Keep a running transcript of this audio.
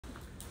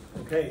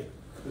Okay,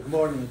 good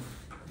morning.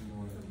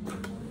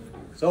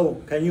 So,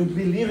 can you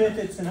believe it?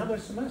 It's another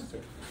semester.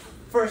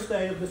 First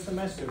day of the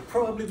semester,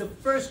 probably the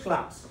first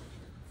class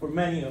for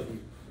many of you.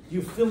 Do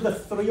you feel the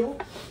thrill?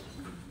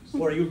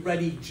 Or are you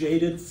already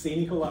jaded,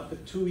 cynical after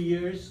 2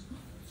 years?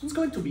 It's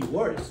going to be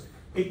worse.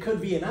 It could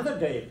be another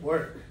day at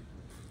work.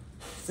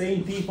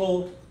 Same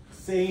people,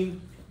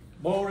 same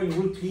boring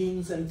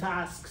routines and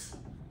tasks.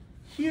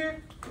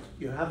 Here,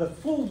 you have a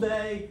full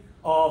day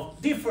of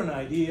different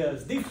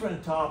ideas,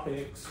 different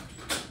topics,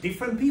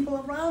 different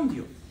people around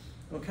you.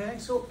 Okay,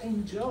 so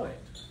enjoy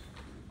it.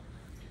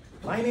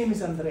 My name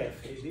is Andrea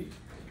Fedi.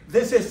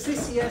 This is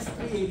CCS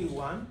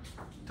 381,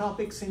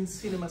 Topics in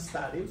Cinema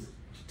Studies.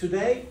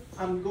 Today,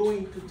 I'm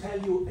going to tell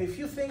you a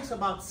few things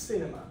about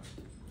cinema.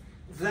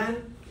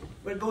 Then,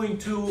 we're going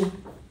to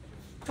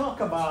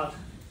talk about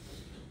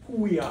who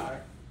we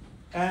are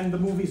and the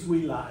movies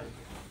we like.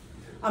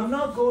 I'm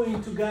not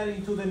going to get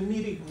into the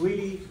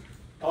nitty-gritty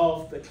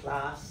of the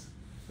class,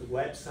 the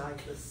website,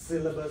 the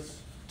syllabus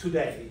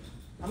today.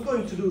 I'm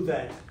going to do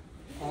that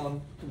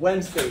on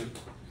Wednesday.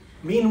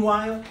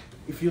 Meanwhile,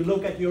 if you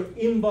look at your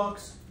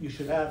inbox, you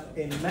should have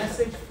a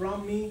message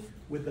from me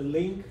with the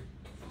link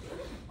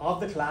of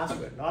the class.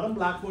 We're not on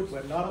Blackboard,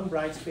 we're not on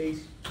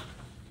Brightspace.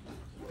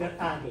 They're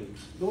ugly.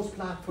 Those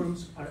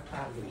platforms are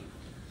ugly.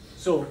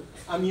 So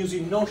I'm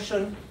using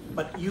Notion,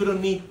 but you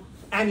don't need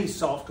any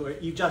software.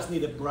 You just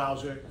need a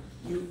browser.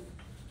 You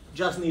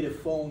just need a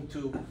phone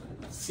to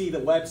see the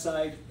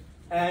website.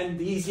 And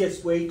the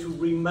easiest way to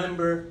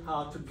remember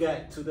how to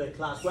get to the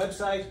class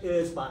website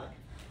is by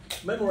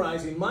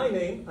memorizing my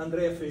name,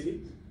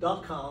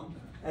 andreafedi.com,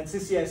 and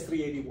CCS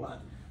 381.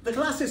 The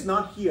class is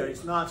not here.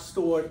 It's not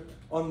stored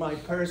on my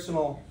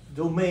personal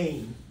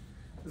domain.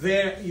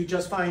 There, you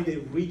just find a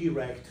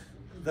redirect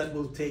that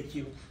will take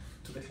you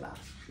to the class.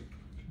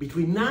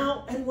 Between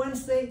now and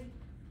Wednesday,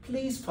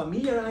 please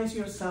familiarize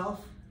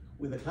yourself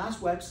with the class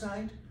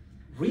website,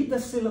 read the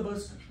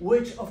syllabus,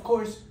 which of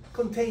course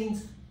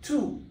contains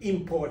two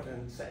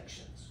important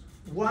sections.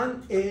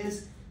 One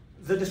is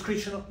the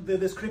description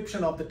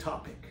of the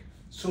topic,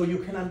 so you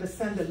can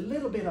understand a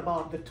little bit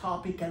about the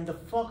topic and the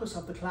focus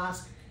of the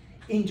class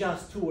in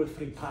just 2 or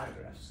 3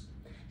 paragraphs.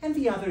 And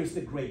the other is the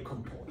grade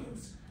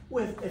components,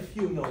 with a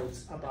few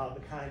notes about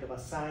the kind of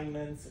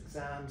assignments,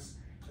 exams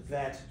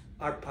that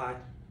are part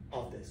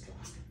of this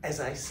class. As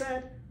I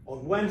said,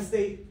 on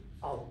Wednesday,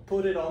 I'll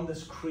put it on the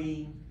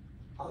screen.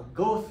 I'll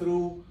go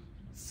through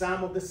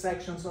some of the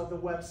sections of the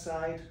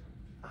website,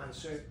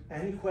 answer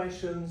any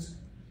questions,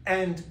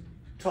 and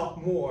talk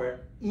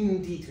more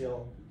in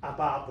detail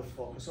about the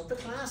focus of the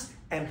class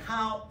and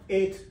how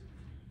it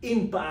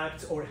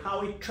impacts or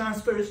how it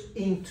transfers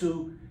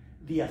into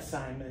the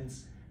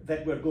assignments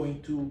that we're going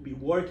to be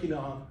working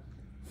on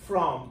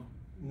from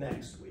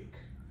next week.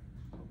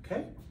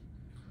 Okay?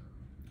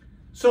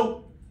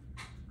 So,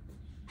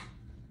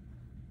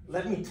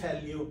 let me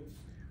tell you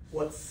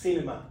what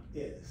cinema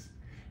is.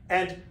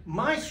 And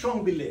my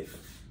strong belief,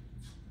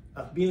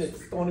 I've been at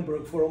Stony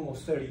Brook for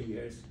almost 30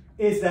 years,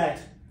 is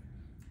that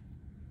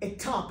a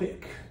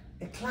topic,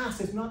 a class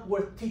is not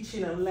worth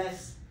teaching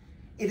unless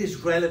it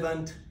is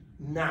relevant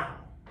now,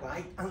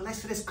 right?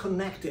 Unless it is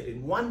connected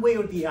in one way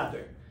or the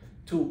other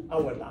to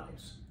our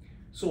lives.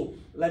 So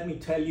let me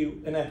tell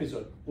you an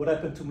episode, what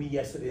happened to me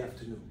yesterday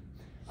afternoon.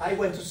 I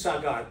went to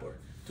Sag Harbor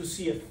to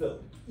see a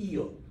film,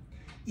 EO.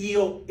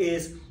 EO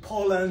is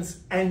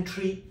Poland's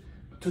entry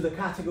to the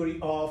category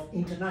of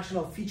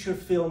international feature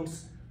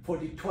films for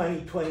the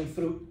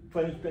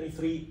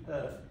 2023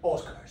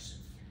 Oscars,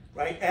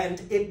 right?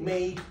 And it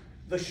made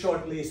the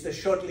shortlist. The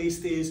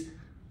shortlist is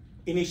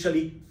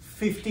initially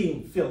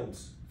 15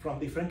 films from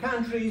different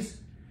countries,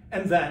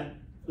 and then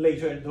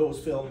later those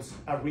films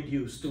are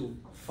reduced to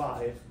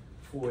 5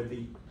 for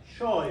the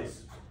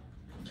choice.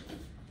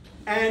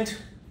 And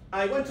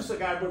I went to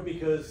Sag Harbor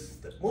because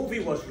the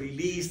movie was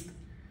released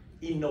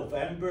in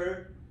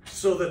November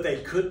so that they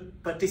could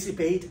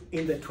participate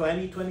in the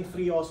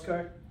 2023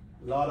 Oscar.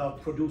 A lot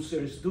of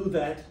producers do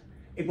that.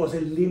 It was a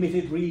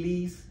limited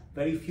release,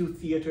 very few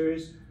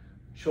theaters,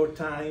 short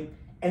time.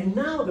 And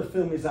now the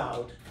film is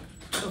out.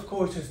 Of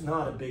course, it's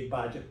not a big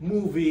budget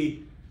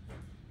movie.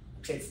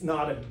 It's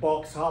not a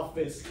box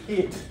office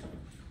hit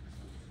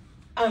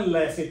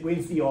unless it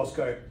wins the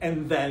Oscar,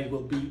 and then it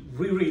will be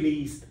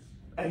re-released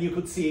and you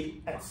could see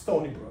it at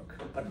Stony Brook.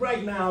 But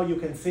right now you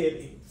can see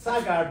it in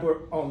Sag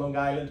Harbor on Long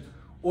Island,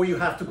 or you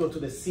have to go to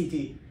the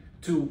city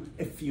to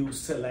a few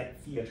select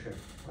theaters,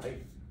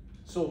 right?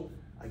 So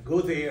I go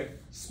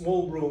there,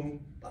 small room,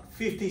 about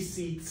 50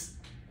 seats,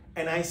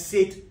 and I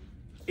sit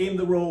in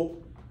the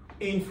row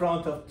in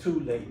front of 2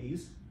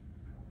 ladies,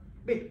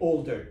 a bit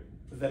older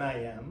than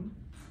I am.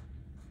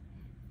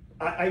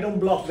 I don't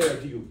block their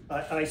view.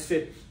 I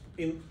sit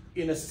in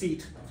a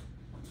seat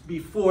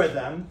before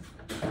them,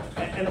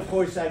 and of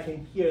course I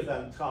can hear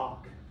them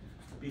talk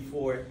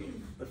before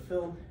the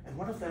film, and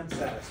one of them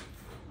says,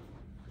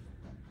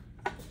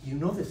 "You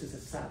know this is a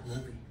sad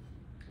movie,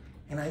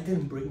 and I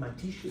didn't bring my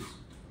tissues."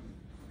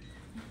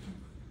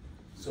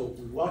 So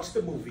we watched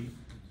the movie,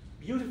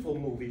 beautiful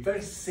movie, very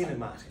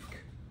cinematic.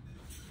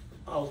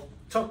 I'll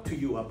talk to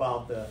you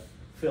about the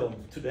film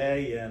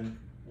today and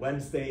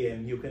Wednesday,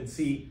 and you can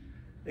see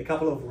a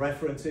couple of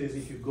references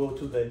if you go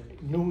to the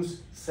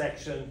news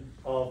section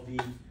of the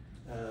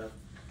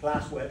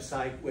class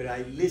website, where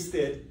I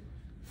listed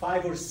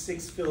 5 or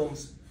 6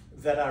 films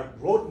that are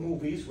road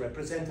movies,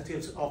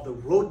 representatives of the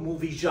road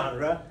movie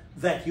genre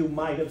that you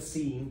might have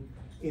seen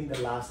in the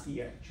last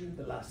year, during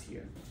the last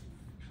year.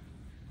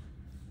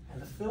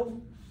 And the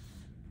film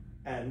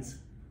ends,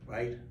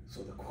 right?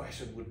 So the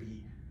question would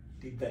be,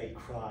 did they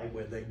cry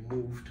when they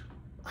moved?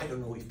 I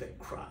don't know if they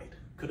cried.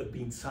 Could have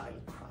been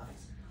silent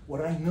cries.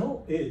 What I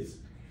know is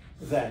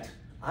that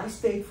I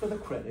stayed for the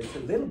credits a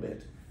little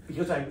bit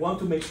because I want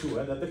to make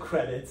sure that the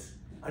credits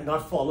are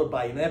not followed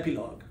by an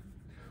epilogue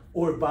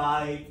or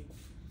by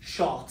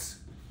shots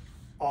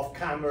of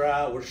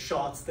camera or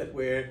shots that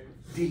were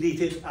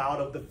deleted out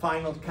of the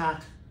final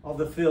cut of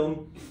the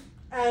film.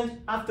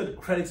 And after the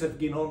credits have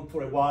been on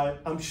for a while,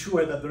 I'm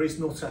sure that there is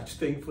no such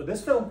thing for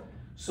this film.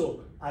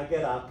 So I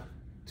get up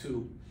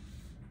to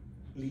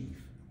leave.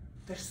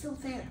 They're still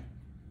there.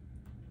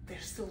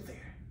 They're still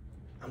there.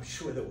 I'm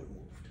sure they were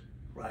moved,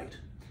 right?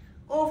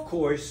 Of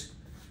course,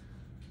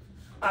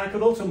 I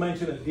could also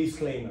mention a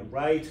disclaimer,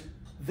 right?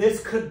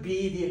 This could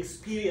be the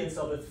experience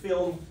of a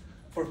film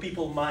for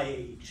people my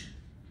age,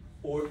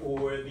 or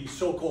the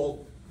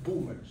so-called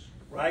boomers,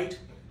 right?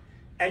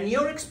 And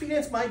your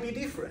experience might be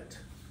different,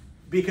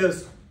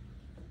 because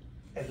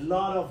a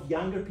lot of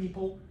younger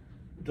people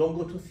don't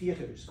go to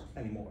theaters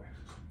anymore.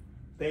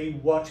 They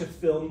watch a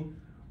film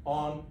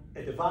on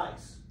a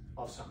device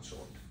of some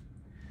sort.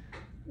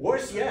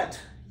 Worse yet,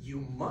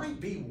 you might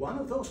be one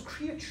of those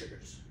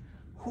creatures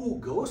who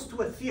goes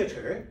to a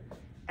theater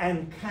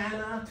and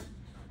cannot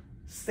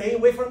stay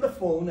away from the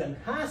phone and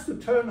has to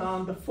turn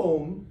on the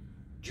phone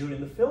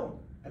during the film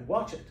and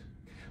watch it.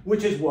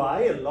 Which is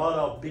why a lot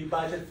of big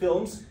budget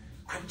films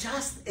are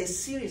just a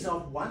series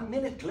of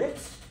 1-minute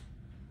clips,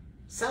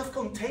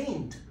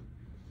 self-contained,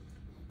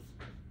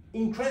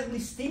 incredibly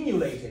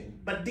stimulating,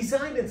 but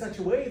designed in such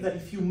a way that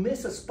if you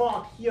miss a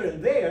spot here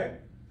and there,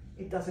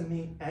 it doesn't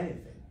mean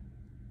anything.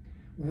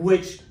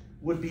 Which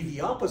would be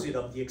the opposite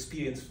of the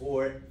experience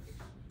for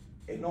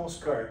an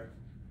Oscar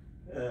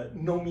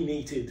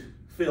nominated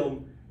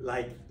film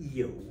like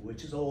EO,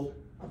 which is all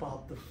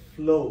about the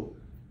flow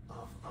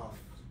of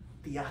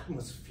the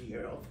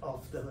atmosphere,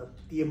 of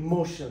the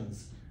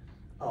emotions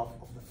of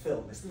the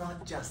film. It's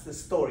not just the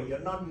story. You're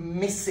not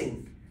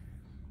missing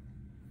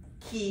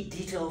key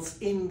details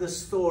in the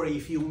story.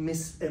 If you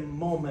miss a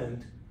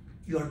moment,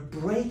 you're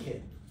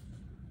breaking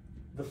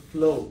the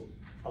flow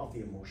of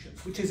the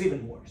emotions, which is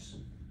even worse,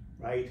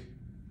 right?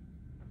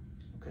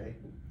 Okay,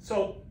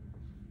 so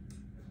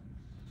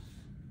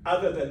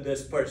other than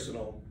this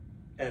personal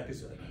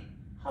episode,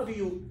 how do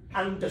you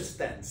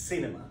understand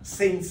cinema,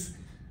 since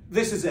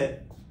this is a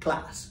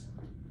class?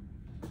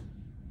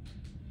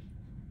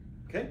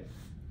 Okay?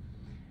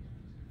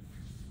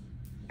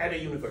 At a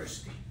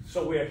university.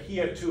 So we're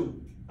here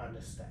to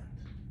understand.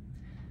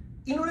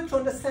 In order to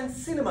understand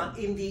cinema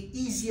in the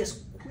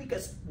easiest,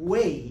 quickest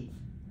way,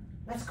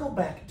 let's go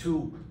back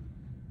to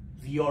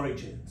the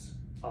origins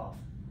of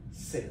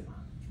cinema.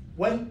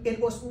 When it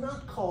was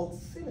not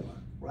called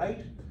cinema,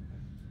 right?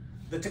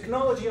 The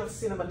technology of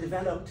cinema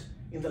developed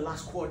in the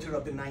last quarter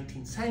of the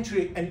 19th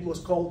century, and it was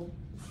called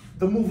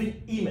the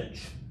moving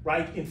image,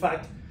 right? In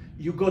fact,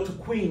 you go to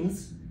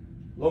Queens,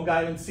 Long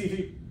Island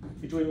City,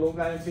 between Long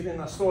Island City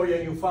and Astoria,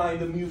 and you find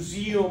the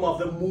Museum of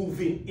the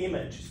Moving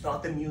Image. It's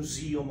not the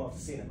Museum of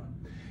Cinema.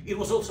 It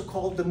was also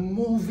called the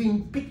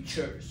Moving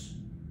Pictures.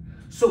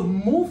 So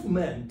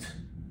movement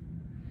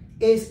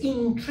is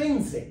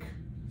intrinsic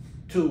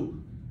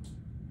to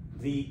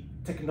the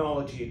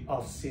technology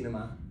of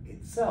cinema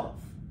itself.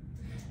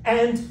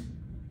 And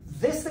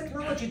this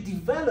technology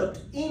developed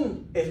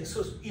in a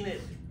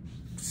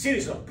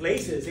series of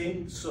places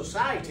in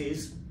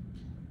societies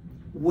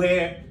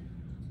where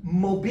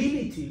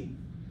mobility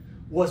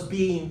was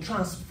being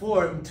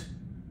transformed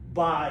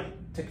by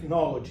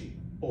technology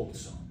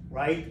also,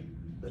 right?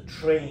 The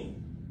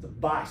train, the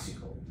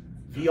bicycle,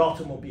 the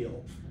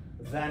automobile,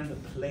 then the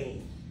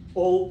plane,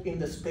 all in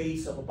the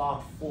space of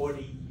about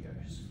 40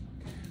 years.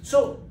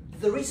 So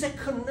there is a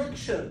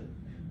connection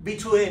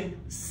between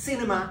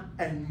cinema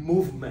and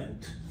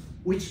movement,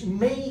 which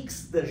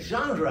makes the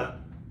genre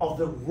of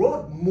the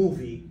road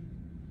movie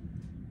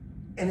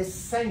an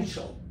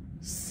essential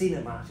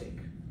cinematic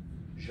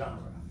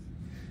genre.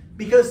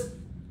 Because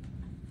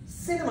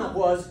cinema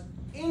was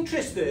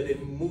interested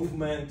in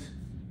movement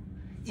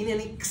in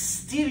an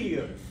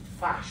exterior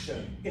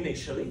fashion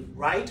initially,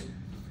 right?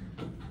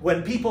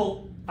 When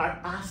people are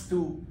asked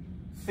to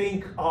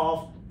think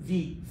of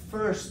the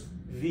first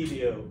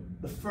video,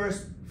 the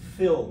first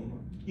film,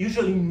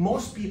 usually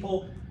most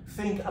people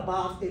think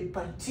about a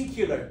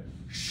particular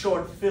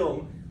short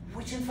film,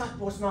 which in fact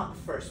was not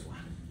the first one.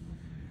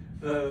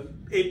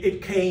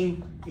 It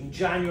came in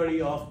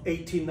January of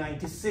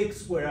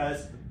 1896,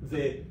 whereas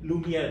the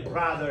Lumiere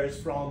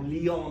brothers from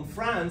Lyon,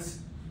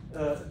 France,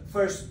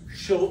 first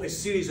show a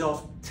series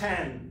of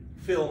 10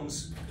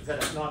 films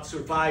that have not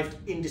survived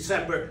in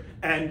December,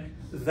 and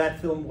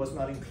that film was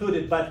not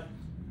included. But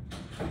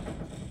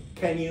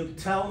can you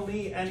tell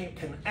me,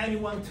 can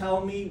anyone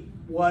tell me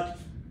what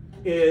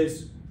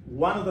is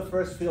one of the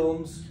first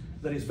films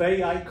that is very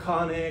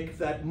iconic,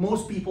 that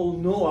most people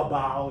know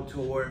about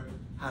or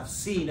have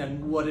seen,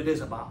 and what it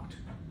is about?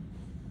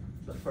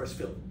 The first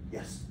film,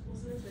 yes?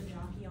 Wasn't it The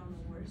Jockey on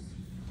the Horse?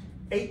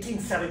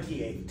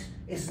 1878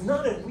 is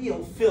not a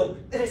real film.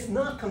 It is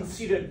not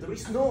considered, there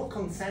is no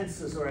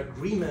consensus or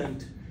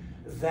agreement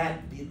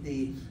that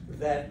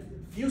that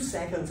few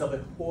seconds of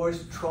a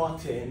horse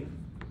trotting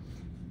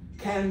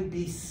can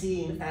be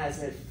seen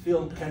as a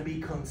film, can be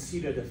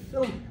considered a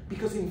film,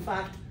 because in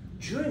fact,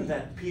 during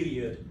that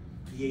period,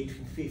 the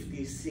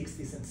 1850s,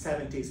 60s, and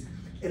 70s,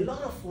 a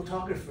lot of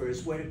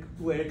photographers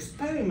were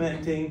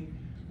experimenting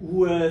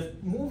with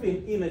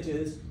moving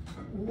images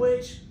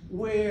which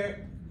were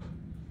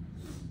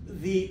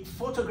the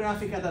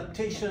photographic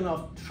adaptation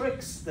of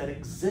tricks that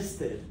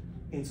existed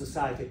in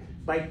society.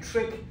 By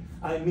trick,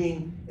 I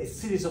mean a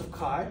series of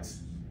cards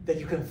that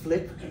you can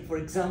flip, for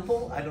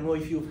example. I don't know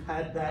if you've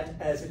had that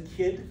as a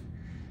kid,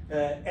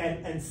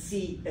 and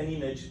see an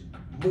image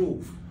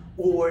move.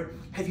 Or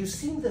have you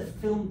seen the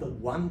film The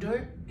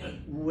Wonder,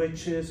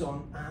 which is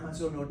on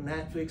Amazon or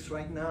Netflix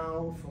right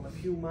now from a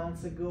few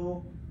months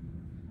ago?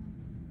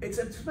 It's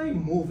very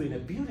moving, a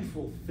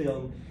beautiful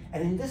film.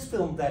 And in this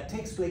film that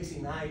takes place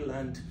in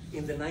Ireland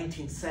in the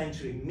 19th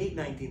century,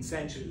 mid-19th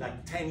century,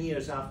 like 10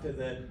 years after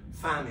the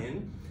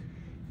famine,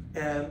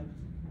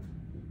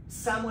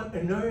 someone,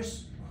 a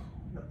nurse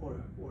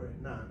or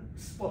a nun,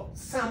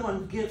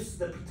 someone gives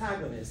the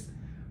protagonist,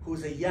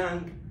 who's a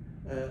young,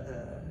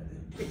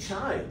 a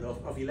child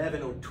of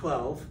 11 or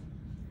 12,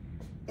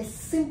 a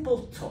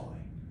simple toy,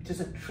 which is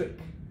a trick.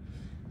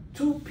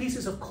 2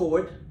 pieces of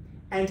cord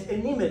and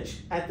an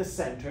image at the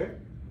center,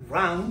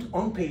 round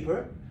on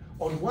paper.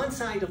 On one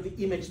side of the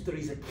image there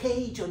is a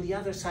cage, on the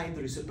other side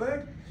there is a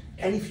bird,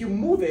 and if you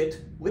move it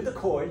with the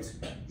cords,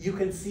 you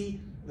can see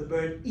the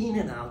bird in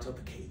and out of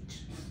the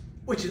cage,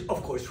 which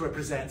of course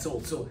represents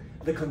also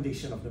the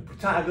condition of the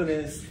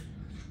protagonist,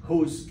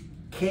 who's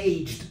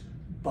caged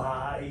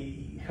by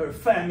her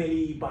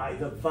family, by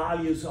the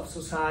values of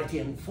society,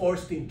 and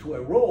forced into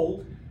a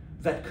role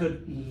that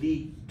could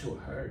lead to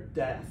her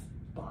death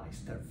by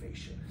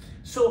starvation.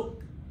 So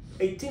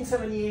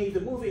 1878,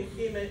 the moving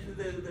image,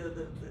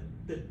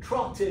 the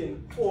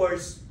trotting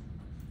horse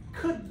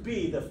could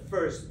be the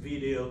first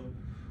video,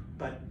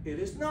 but it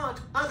is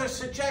not. Other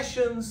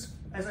suggestions,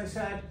 as I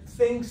said,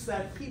 things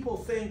that people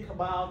think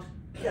about.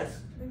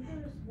 Yes? I think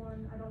there's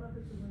one, I don't know if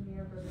it's a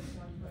Lumiere Brothers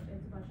one, but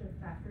it's a bunch of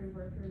factory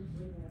workers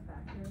leaving a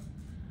factory.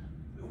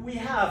 We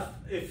have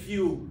a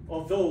few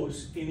of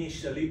those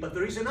initially, but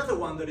there is another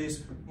one that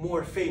is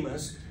more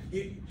famous.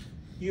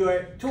 You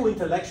are too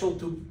intellectual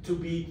to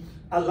be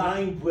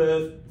aligned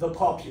with the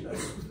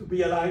populace, to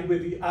be aligned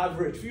with the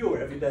average viewer,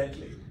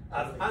 evidently.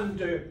 I've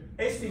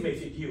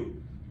underestimated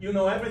you. You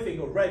know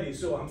everything already,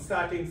 so I'm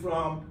starting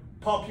from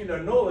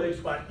popular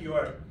knowledge, but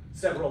you're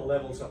several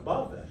levels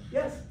above that.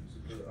 Yes?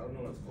 I don't know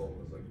what it's called.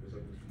 It's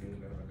like a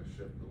machine gun, like a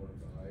ship that went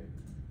to hide.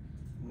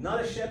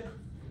 Not a ship.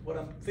 What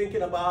I'm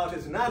thinking about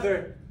is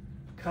another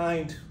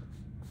kind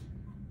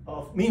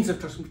of means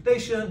of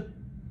transportation.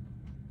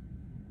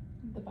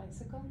 The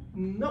bicycle?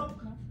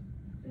 Nope. No.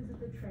 Is it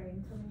the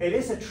train? It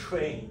is a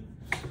train.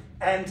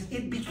 And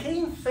it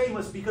became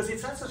famous because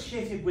it's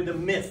associated with a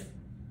myth,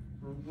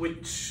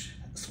 which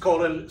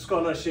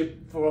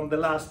scholarship from the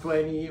last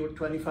 20 or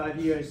 25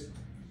 years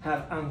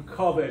have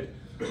uncovered.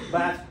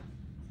 But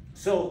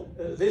so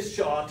this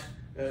shot,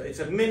 it's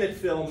a minute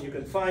film. You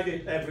can find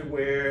it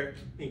everywhere,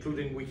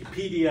 including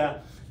Wikipedia,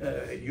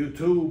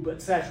 YouTube,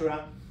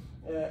 etc.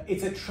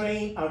 It's a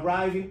train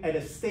arriving at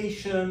a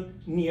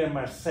station near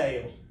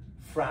Marseille,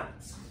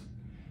 France.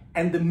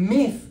 And the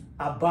myth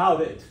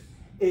about it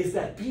is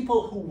that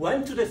people who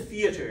went to the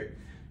theater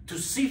to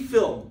see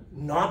film,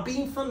 not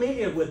being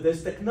familiar with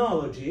this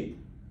technology,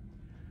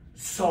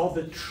 saw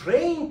the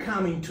train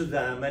coming to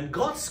them and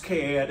got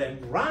scared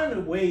and ran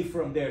away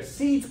from their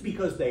seats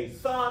because they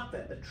thought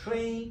that the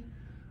train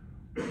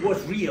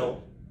was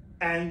real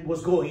and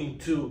was going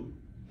to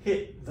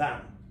hit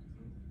them.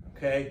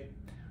 Okay?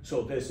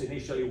 So this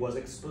initially was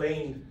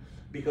explained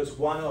because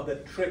one of the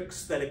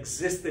tricks that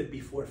existed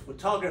before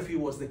photography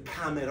was the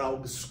camera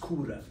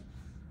obscura.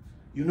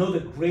 You know the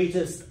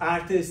greatest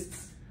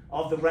artists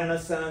of the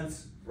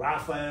Renaissance,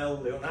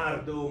 Raphael,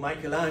 Leonardo,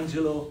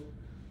 Michelangelo,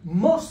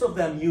 most of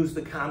them use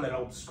the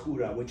camera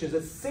obscura, which is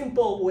a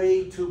simple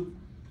way to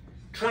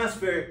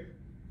transfer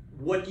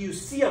what you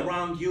see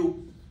around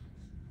you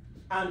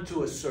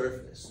onto a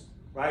surface,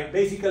 right?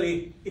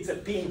 Basically, it's a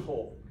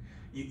pinhole.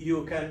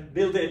 You can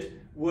build it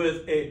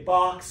with a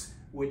box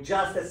with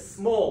just a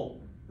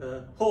small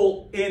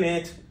hole in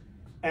it,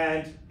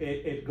 and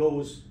it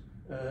goes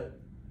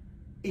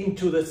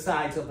into the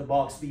sides of the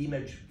box. The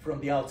image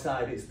from the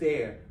outside is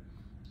there.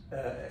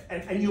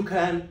 And you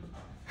can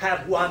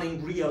have one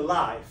in real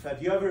life.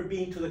 Have you ever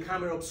been to the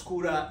camera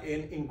obscura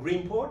in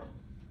Greenport?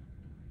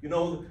 You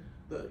know,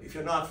 if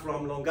you're not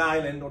from Long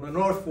Island or the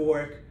North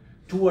Fork,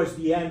 towards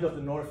the end of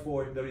the North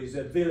Fork, there is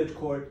a village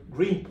called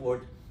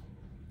Greenport,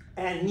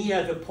 and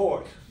near the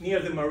port, near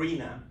the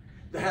marina,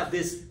 they have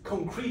this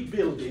concrete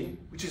building,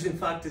 which is in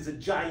fact is a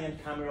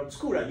giant camera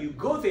obscura. You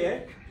go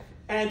there,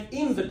 and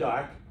in the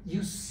dark,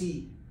 you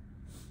see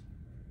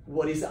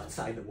what is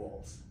outside the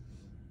walls.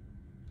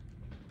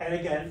 And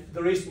again,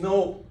 there is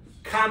no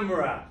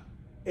camera,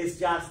 it's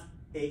just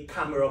a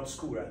camera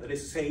obscura. That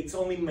is to say, it's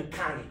only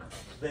mechanical,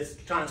 this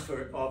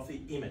transfer of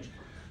the image.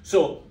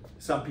 So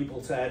some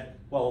people said,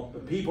 well, the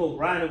people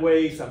ran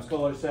away, some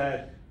scholars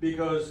said,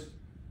 because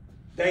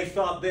they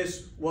thought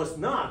this was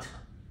not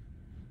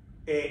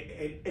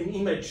an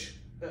image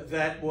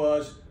that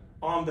was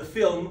on the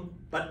film,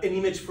 but an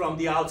image from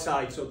the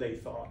outside, so they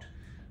thought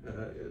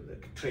the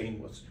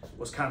train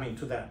was coming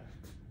to them.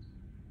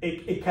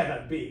 It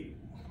cannot be.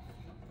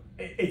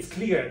 It's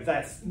clear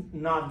that's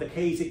not the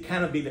case. It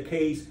cannot be the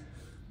case.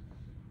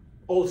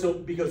 Also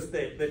because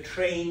the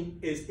train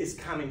is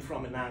coming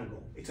from an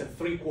angle. It's a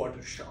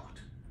 3/4 shot,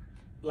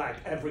 like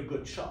every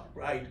good shot,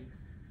 right?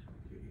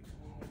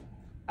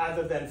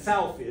 Other than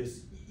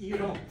selfies, you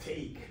don't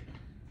take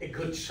a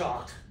good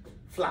shot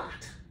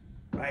flat,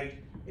 right?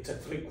 It's a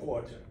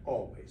 3/4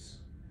 always.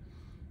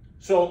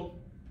 So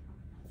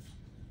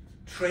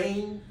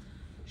train,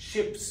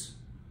 ships,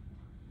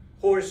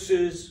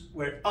 horses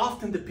were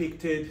often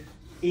depicted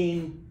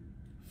in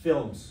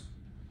films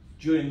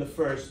during the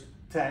first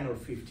 10 or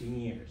 15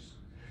 years.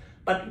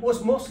 But it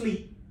was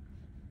mostly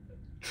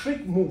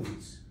trick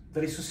movies,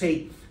 that is to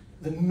say,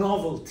 the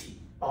novelty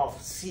of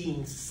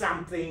seeing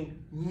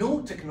something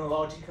new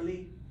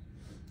technologically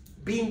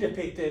being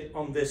depicted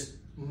on this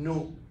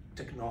new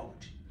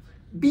technology.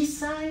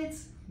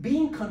 Besides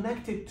being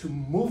connected to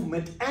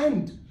movement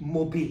and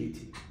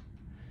mobility,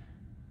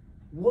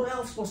 what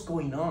else was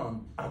going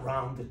on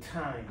around the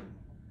time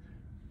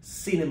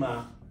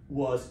cinema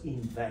was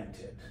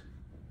invented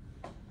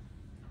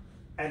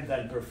and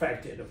then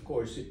perfected? Of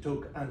course, it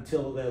took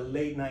until the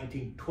late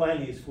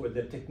 1920s for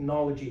the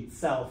technology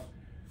itself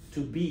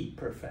to be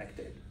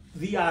perfected.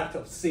 The art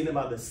of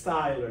cinema, the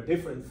style, are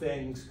different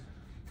things.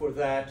 For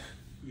that,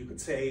 you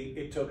could say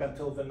it took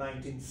until the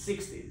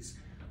 1960s,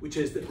 which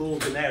is the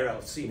golden era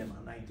of cinema,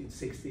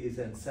 1960s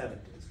and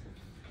 70s.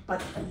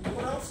 But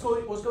what else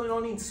was going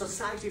on in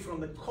society from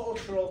the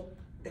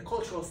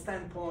cultural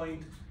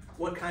standpoint?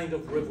 What kind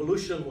of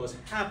revolution was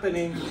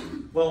happening?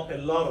 Well, a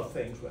lot of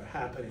things were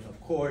happening, of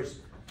course,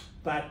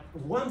 but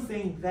one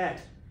thing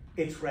that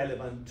it's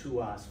relevant to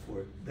us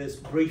for this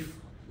brief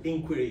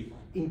inquiry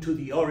into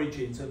the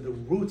origins and the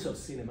roots of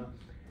cinema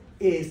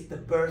is the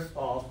birth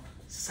of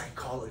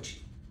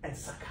psychology and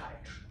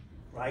psychiatry,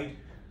 right?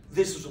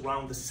 This was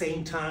around the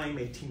same time,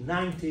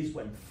 1890s,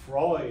 when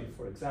Freud,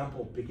 for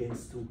example,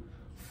 begins to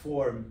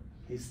form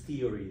his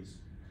theories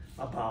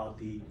about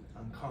the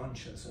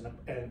unconscious,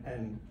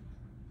 and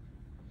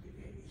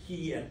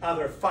he and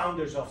other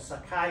founders of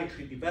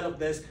psychiatry developed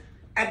this.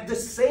 At the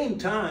same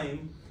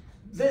time,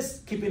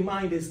 this, keep in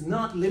mind, is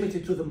not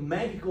limited to the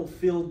medical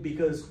field,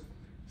 because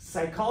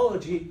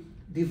psychology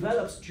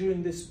develops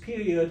during this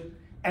period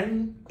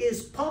and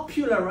is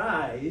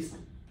popularized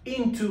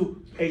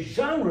into a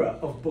genre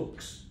of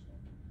books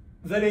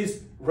that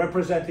is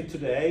represented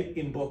today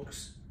in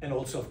books, and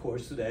also, of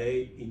course,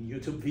 today in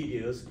YouTube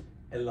videos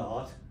a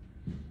lot,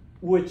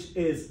 which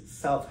is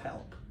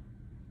self-help,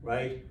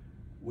 right?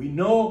 We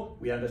know,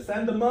 we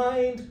understand the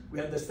mind, we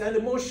understand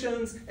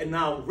emotions, and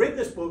now read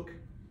this book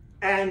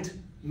and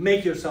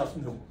make yourself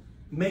new,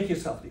 make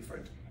yourself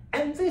different.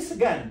 And this,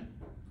 again,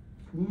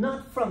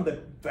 not from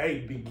the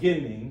very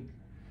beginning,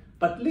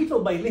 but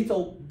little by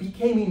little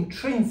became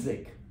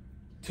intrinsic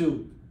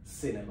to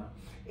cinema.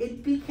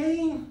 It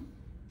became,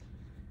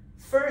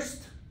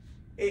 first,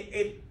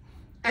 it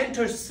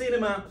enters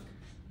cinema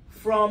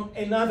from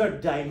another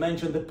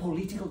dimension, the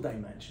political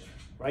dimension,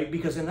 right?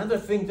 Because another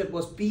thing that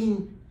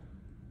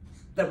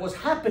was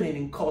happening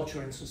in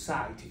culture and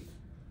society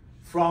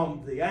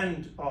from the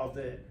end of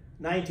the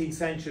 19th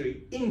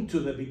century into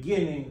the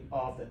beginning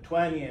of the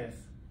 20th,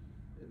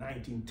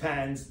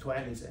 1910s,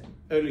 20s, and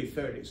early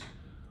 30s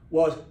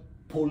was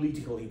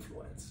political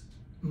influence,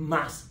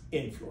 mass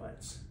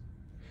influence.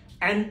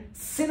 And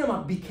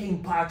cinema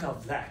became part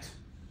of that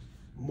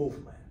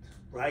movement,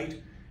 right?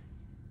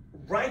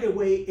 Right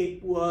away,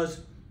 it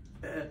was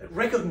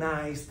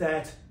recognized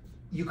that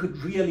you could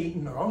really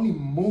not only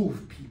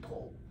move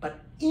people, but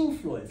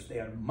influence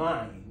their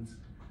minds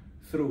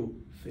through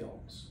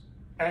films.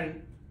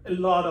 And a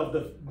lot of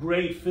the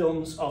great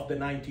films of the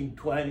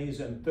 1920s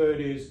and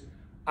 30s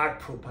are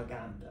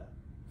propaganda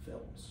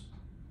films.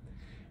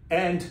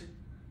 And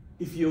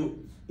if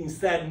you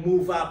instead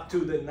move up to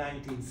the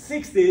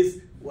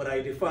 1960s, what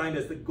I define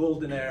as the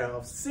golden era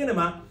of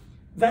cinema,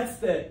 that's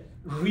the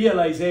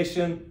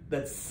realization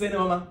that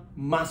cinema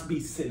must be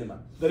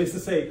cinema. That is to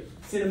say,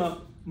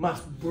 cinema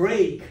must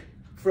break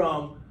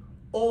from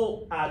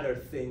all other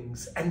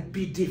things and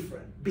be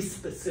different, be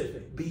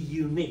specific, be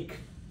unique.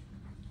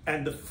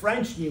 And the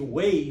French New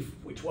Wave,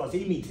 which was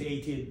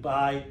imitated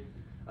by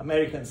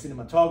American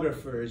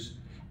cinematographers,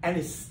 and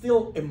is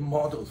still a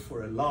model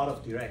for a lot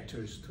of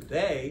directors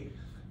today.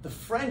 The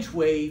French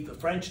wave, the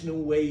French New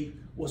Wave,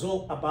 was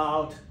all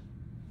about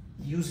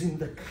using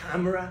the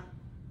camera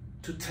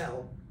to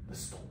tell the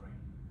story.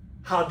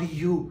 How do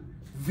you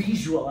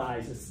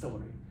visualize a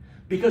story?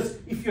 Because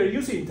if you're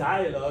using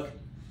dialogue,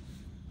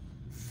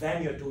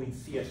 then you're doing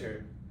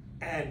theater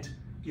and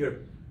you're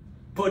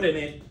putting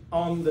it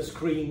on the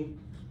screen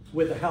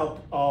with the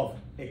help of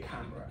a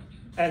camera.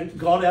 And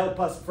God help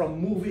us from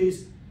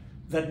movies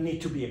that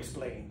need to be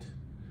explained,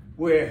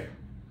 where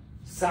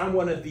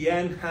someone at the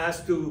end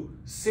has to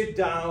sit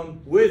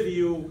down with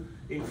you,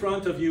 in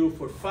front of you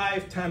for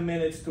 5-10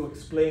 minutes to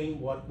explain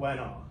what went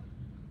on.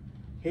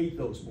 Hate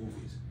those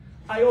movies.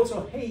 I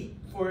also hate,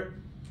 for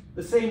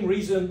the same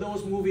reason,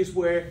 those movies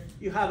where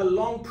you have a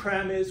long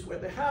premise, where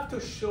they have to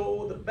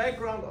show the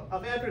background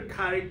of every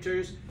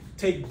characters,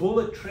 take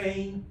Bullet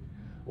Train,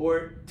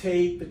 or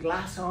take The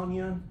Glass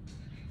Onion.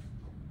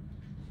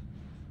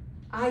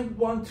 I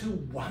want to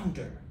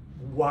wonder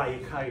why a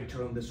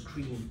character on the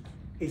screen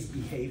is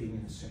behaving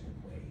in a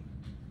certain way.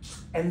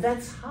 And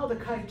that's how the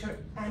character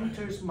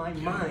enters my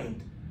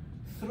mind,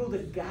 through the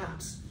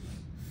gaps,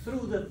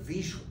 through the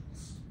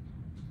visuals,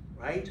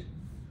 right?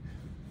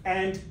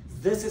 And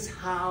this is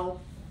how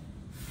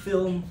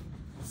film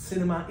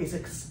cinema is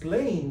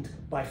explained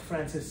by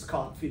Francis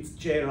Scott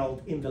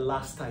Fitzgerald in The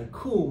Last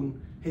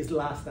Tycoon, his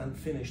last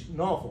unfinished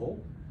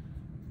novel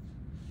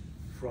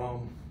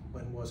from,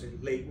 when was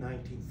it, late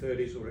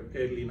 1930s or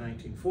early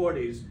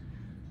 1940s.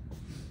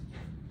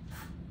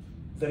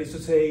 That is to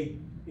say,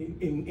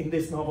 in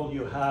this novel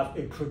you have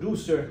a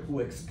producer who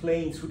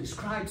explains, who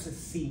describes a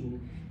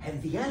scene,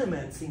 and the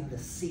elements in the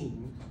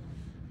scene,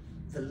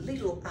 the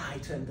little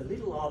item, the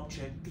little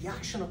object, the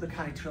action of the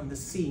character on the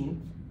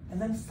scene,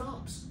 and then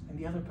stops. And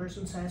the other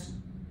person says,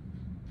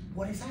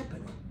 what is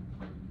happening?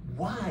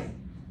 Why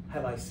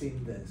have I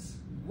seen this?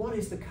 What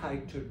is the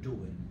character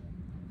doing?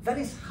 That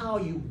is how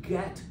you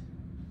get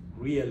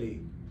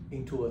really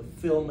into a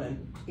film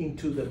and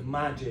into the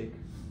magic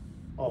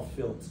of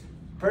films.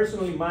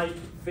 Personally, my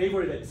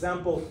favorite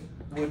example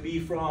would be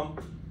from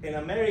an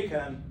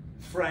American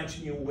French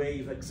New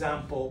Wave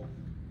example,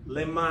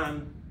 Le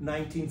Mans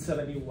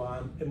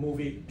 1971, a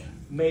movie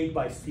made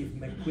by Steve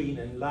McQueen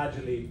and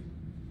largely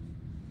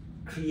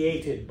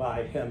created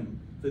by him.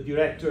 The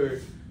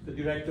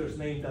director's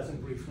name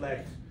doesn't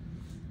reflect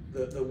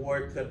the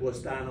work that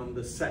was done on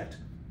the set.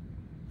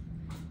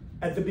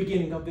 At the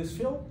beginning of this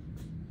film,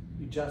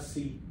 you just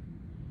see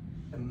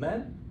a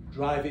man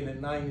driving a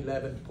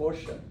 911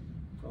 Porsche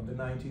from the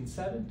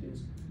 1970s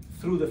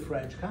through the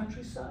French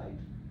countryside,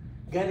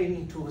 getting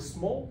into a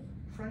small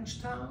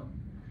French town.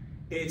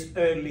 It's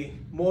early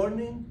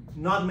morning,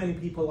 not many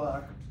people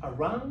are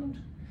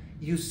around.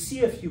 You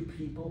see a few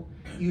people,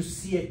 you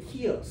see a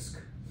kiosk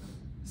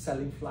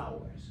selling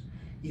flowers.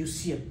 You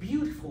see a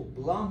beautiful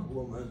blonde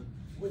woman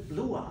with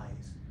blue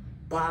eyes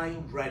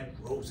buying red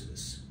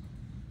roses.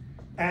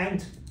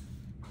 And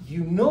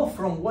you know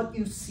from what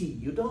you see,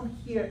 you don't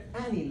hear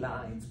any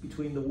lines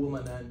between the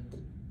woman and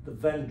the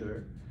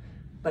vendor,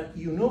 but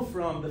you know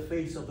from the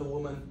face of the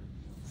woman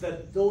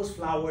that those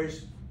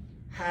flowers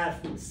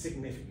have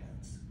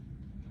significance.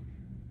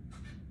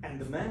 And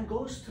the man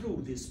goes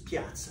through this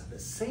piazza, the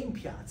same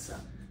piazza.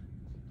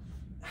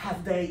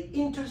 Have they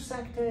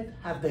intersected?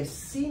 Have they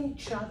seen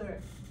each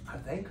other? Are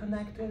they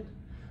connected?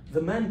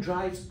 The man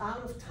drives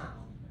out of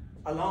town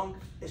along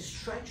a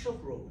stretch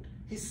of road.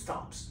 He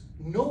stops.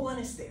 No one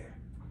is there.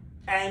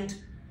 And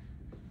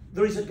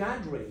there is a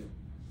guardrail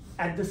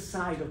at the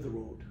side of the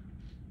road.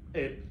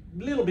 A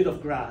little bit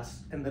of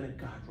grass and then a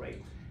guardrail.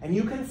 And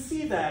you can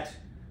see that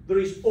there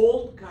is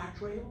old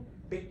guardrail,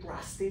 bit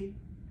rusty,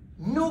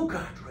 no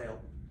guardrail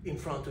in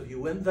front of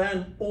you, and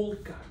then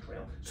old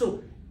guardrail.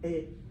 So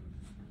a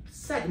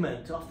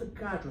segment of the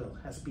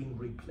guardrail has been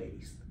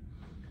replaced.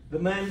 The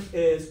man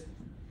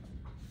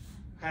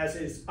has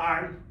his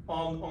arm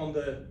on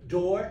the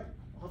door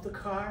of the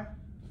car,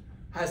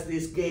 has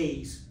this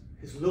gaze.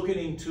 He's looking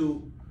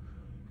into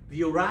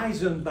the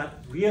horizon,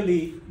 but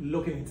really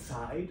looking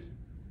inside.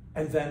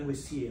 And then we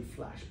see a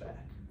flashback.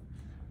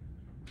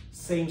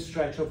 Same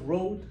stretch of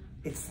road,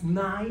 it's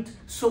night,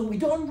 so we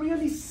don't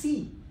really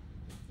see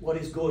what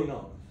is going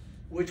on,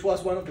 which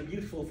was one of the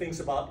beautiful things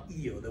about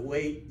EO, the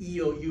way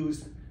EO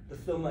used, the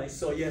film I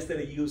saw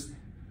yesterday used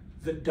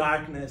the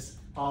darkness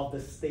of the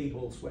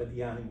stables where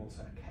the animals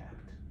are kept,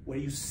 where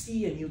you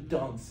see and you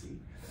don't see.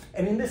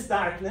 And in this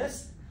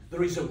darkness,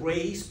 there is a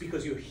race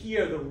because you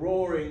hear the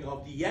roaring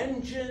of the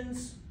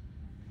engines.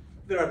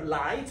 There are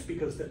lights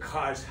because the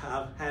cars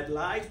have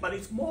headlights, but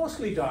it's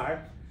mostly dark,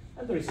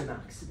 and there is an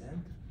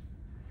accident.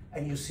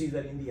 And you see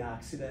that in the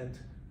accident,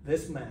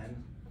 this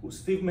man, who's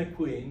Steve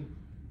McQueen,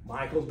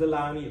 Michael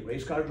Delaney, a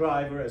race car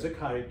driver as a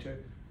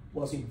character,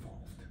 was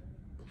involved.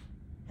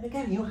 And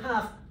again, you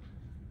have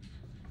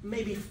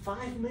maybe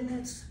 5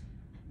 minutes,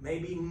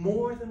 maybe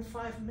more than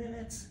 5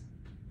 minutes,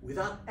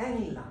 without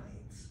any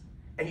lines.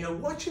 And you're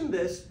watching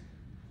this,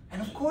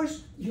 and of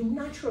course, you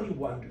naturally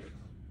wonder,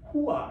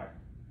 who are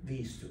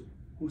these two?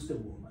 Who's the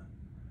woman?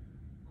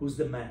 Who's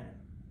the man?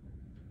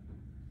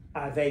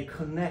 Are they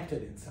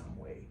connected in some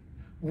way?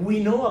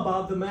 We know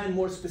about the man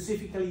more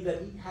specifically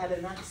that he had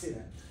an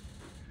accident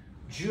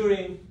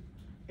during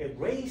a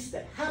race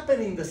that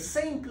happened in the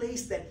same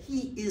place that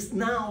he is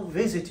now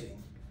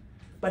visiting.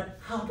 But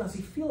how does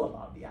he feel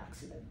about the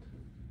accident?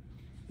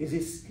 Is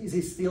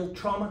he still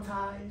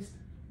traumatized?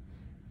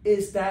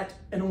 Is that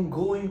an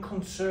ongoing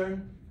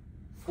concern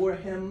for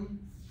him?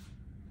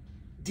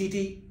 Did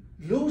he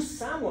lose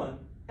someone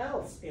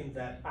else in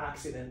that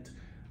accident?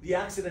 The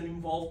accident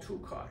involved two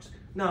cars.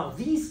 Now,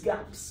 these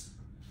gaps,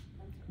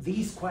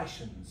 these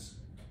questions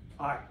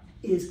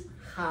is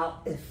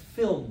how a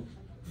film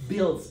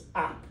builds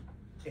up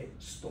a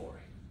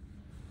story,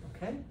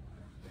 okay?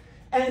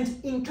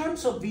 And in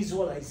terms of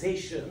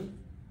visualization,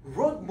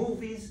 road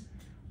movies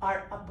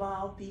are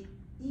about the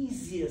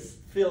easiest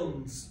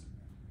films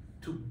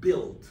to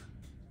build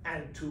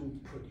and to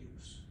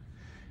produce.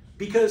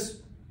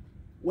 Because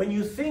when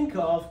you think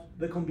of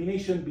the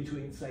combination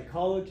between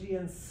psychology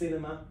and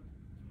cinema,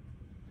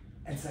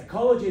 and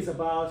psychology is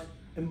about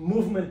a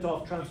movement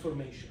of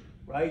transformation,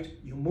 right?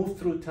 You move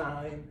through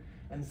time,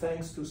 and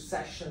thanks to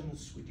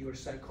sessions with your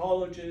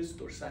psychologist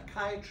or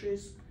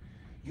psychiatrist,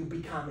 you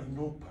become a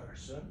new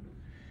person.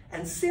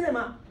 And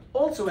cinema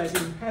also has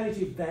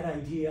inherited that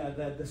idea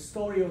that the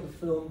story of the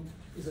film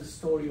is a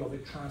story of a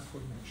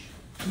transformation.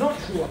 Not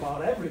true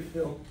about every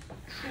film, but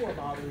true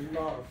about a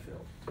lot of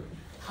film.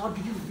 How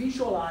do you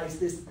visualize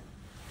this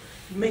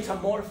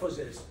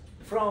metamorphosis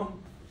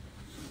from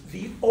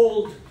the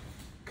old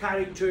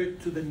character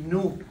to the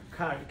new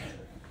character?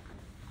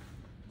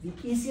 The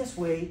easiest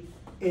way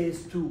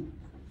is to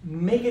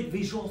make it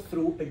visual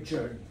through a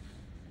journey.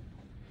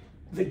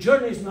 The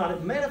journey is not a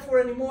metaphor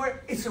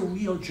anymore, it's a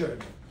real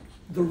journey.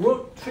 The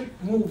road trip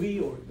movie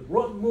or the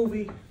road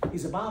movie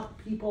is about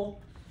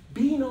people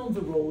being on the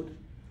road,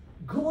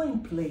 going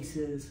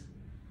places,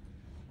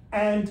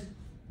 and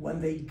when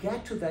they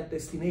get to that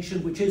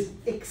destination, which is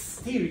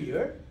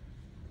exterior,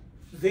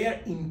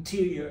 their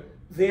interior,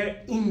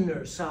 their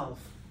inner self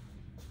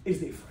is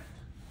different,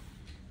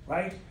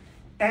 right?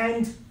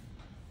 And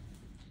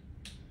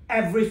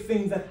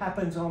everything that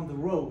happens on the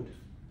road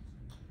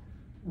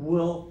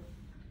will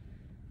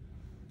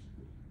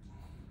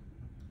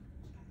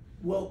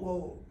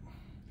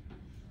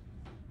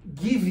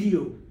give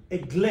you a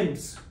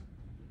glimpse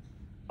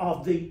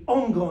of the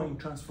ongoing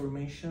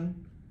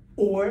transformation,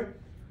 or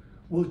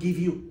will give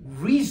you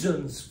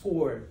reasons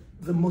for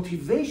the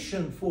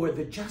motivation, for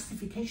the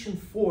justification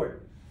for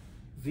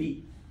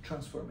the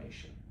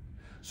transformation.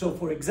 So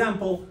for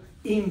example,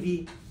 in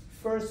the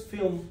first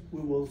film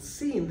we will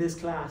see in this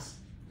class,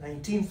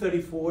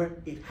 1934,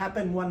 It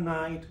Happened One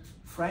Night,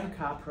 Frank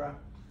Capra,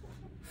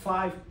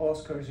 5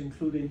 Oscars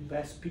including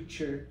Best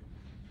Picture.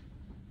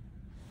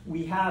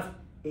 We have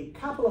a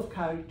couple of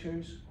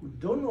characters who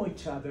don't know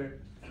each other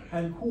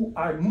and who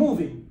are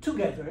moving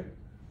together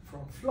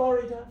from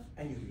Florida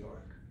and New York.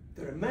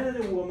 They're a man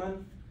and a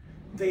woman.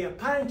 They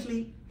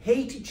apparently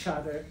hate each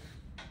other.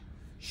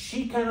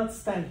 She cannot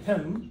stand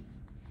him.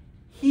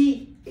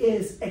 He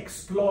is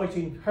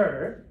exploiting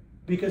her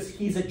because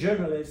he's a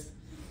journalist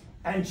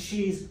and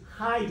she's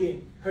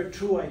hiding her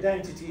true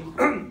identity.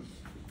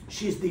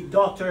 She's the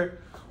daughter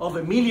of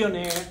a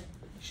millionaire.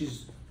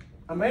 She's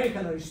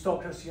American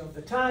aristocracy of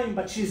the time,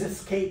 but she's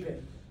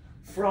escaping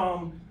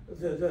from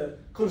the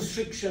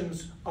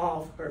constrictions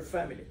of her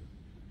family.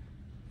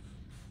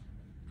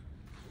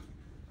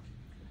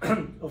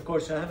 Of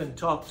course, I haven't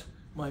talked.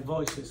 My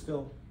voice is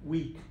still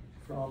weak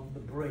from the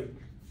break.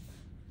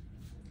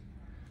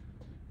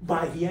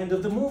 By the end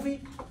of the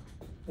movie,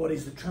 what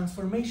is the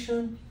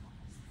transformation?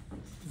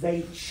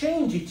 They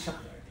change each other.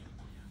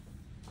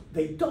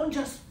 They don't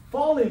just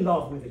fall in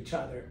love with each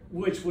other,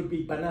 which would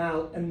be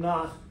banal and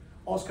not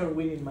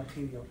Oscar-winning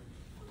material.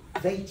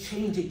 They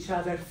change each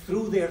other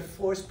through their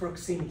forced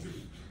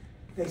proximity.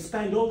 They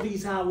spend all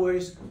these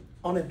hours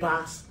on a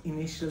bus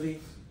initially,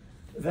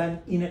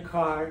 then in a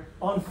car,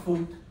 on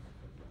foot.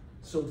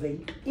 So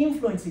they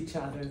influence each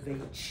other, they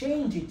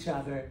change each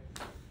other,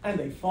 and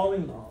they fall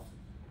in love.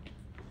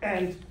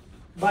 And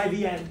by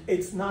the end,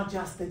 it's not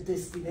just the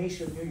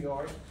destination, New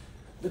York.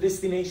 The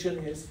destination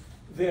is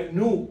their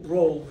new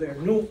role, their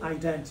new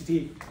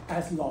identity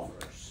as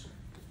lovers.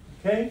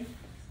 Okay?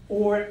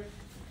 Or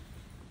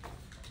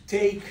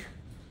take,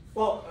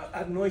 well, I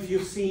don't know if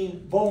you've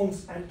seen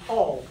Bones and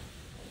All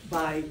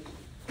by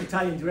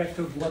Italian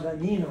director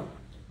Guadagnino,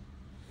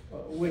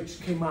 which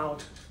came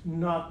out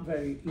not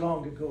very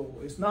long ago.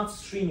 It's not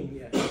streaming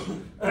yet.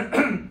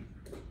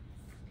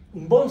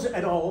 In Bones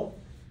et al.,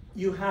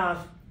 you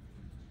have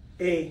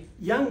a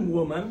young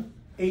woman,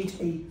 age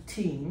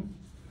 18,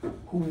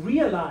 who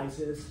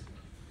realizes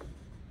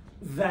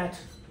that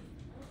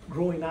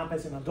growing up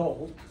as an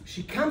adult,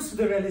 she comes to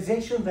the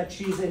realization that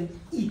she's an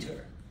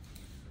eater,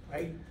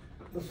 right?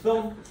 The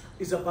film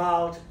is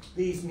about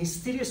these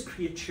mysterious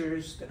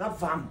creatures. They're not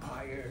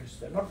vampires,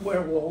 they're not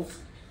werewolves.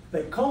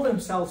 They call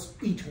themselves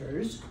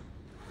eaters.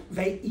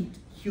 They eat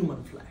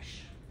human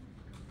flesh.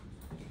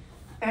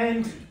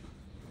 And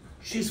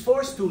she's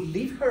forced to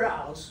leave her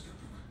house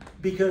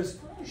because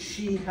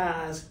she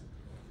has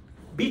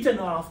bitten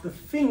off the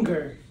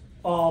finger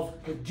of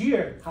her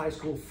dear high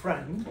school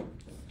friend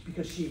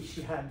because she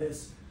had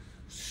this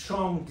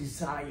strong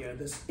desire,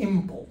 this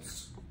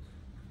impulse,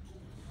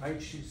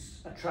 right? She's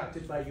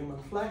attracted by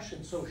human flesh,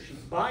 and so she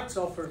bites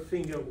off her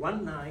finger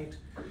one night,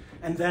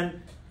 and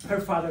then her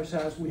father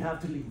says, we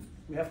have to leave.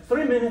 We have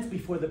 3 minutes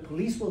before the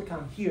police will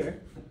come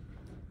here,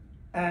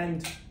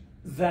 and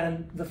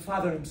then the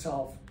father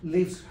himself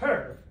leaves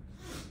her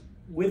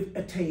with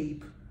a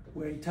tape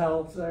where he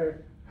tells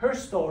her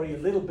story a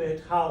little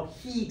bit, how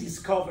he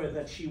discovered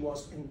that she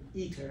was an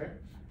eater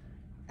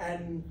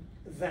and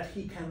that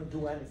he cannot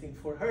do anything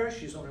for her.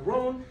 She's on her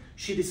own.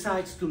 She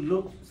decides to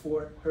look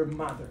for her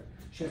mother.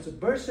 She has a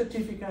birth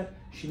certificate.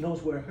 She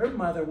knows where her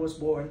mother was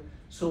born,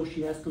 so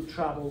she has to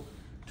travel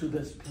to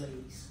this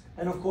place.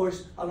 And of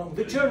course, along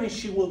the journey,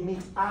 she will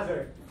meet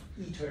other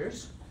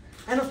eaters.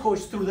 And of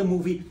course, through the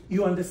movie,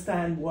 you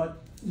understand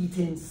what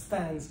eating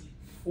stands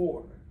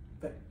for.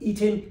 That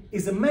eating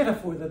is a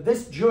metaphor, that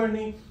this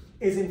journey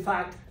is in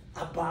fact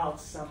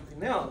about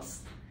something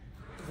else.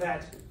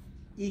 That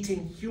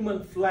eating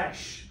human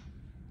flesh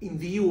in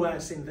the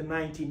US in the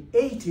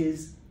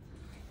 1980s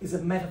is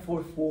a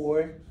metaphor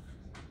for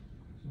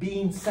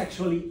being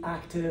sexually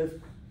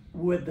active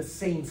with the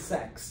same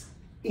sex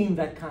in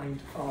that kind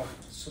of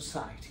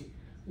society,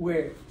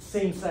 where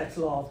same-sex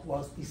love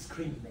was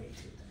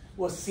discriminated,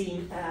 was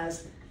seen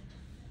as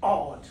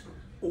odd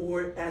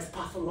or as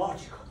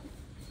pathological,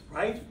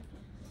 right?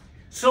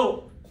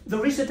 So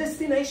there is a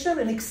destination,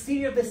 an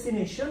exterior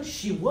destination.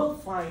 She will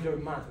find her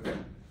mother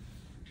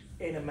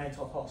in a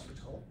mental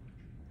hospital,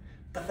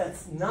 but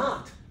that's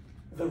not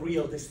the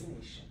real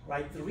destination,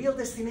 right? The real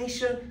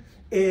destination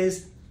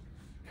is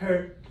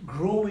her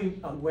growing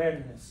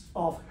awareness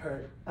of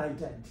her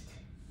identity,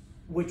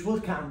 which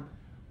will come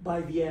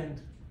by the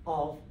end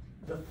of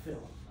the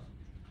film,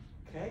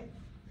 okay?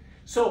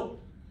 So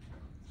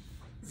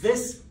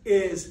this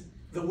is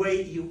the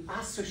way you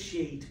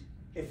associate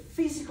a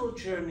physical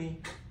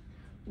journey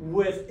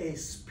with a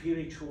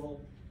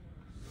spiritual,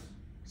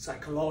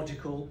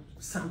 psychological,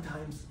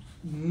 sometimes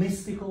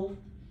mystical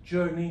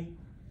journey.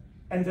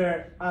 And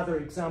there are other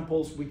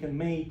examples we can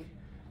make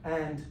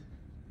and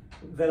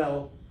that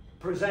I'll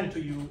present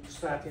to you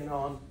starting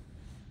on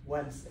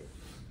Wednesday.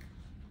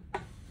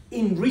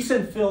 In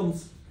recent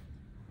films,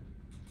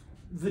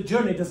 the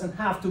journey doesn't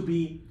have to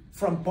be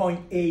from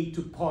point A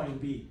to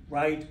point B,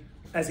 right?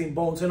 As in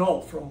Bones and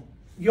All, from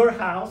your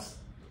house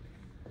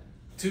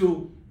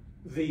to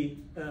the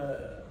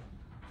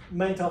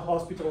mental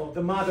hospital of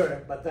the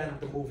mother, but then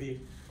the movie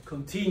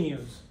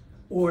continues,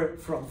 or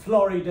from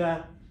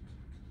Florida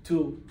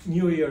to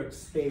New York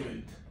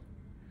State.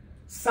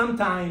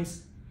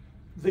 Sometimes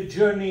the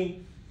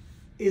journey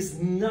is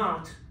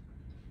not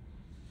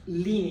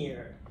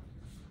linear.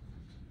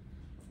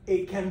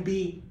 It can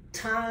be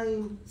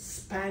time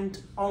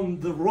spent on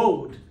the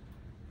road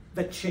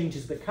that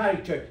changes the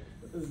character.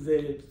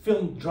 The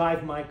film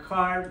Drive My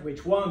Car,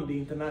 which won the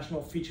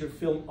International Feature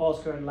Film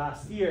Oscar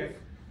last year,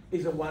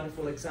 is a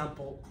wonderful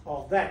example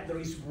of that. There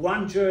is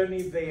one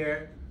journey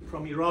there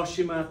from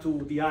Hiroshima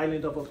to the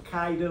island of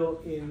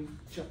Hokkaido in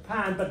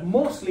Japan, but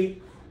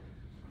mostly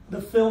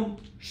the film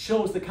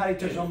shows the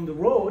characters on the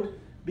road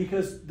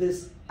because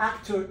this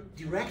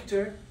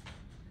actor-director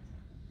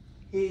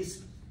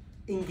is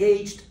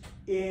engaged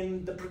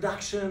in the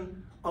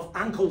production of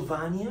Uncle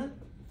Vanya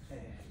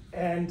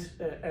and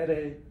at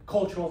a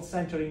cultural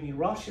center in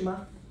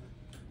Hiroshima,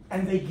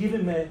 and they give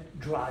him a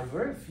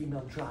driver, a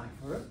female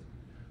driver,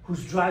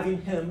 who's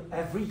driving him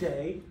every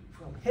day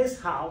from his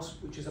house,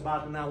 which is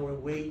about an hour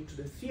away, to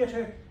the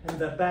theater, and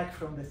then back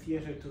from the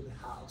theater to the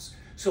house.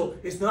 So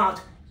it's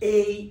not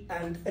A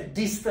and a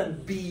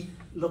distant B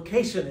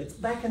location, it's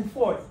back and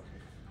forth.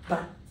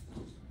 But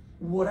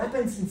what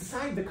happens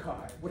inside the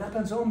car, what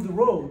happens on the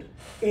road,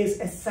 is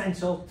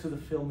essential to the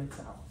film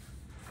itself.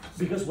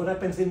 Because what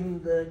happens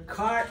in the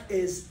car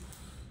is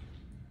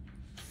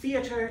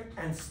theater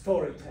and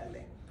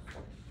storytelling.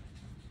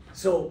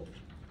 So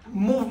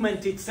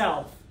movement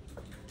itself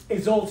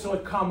is also a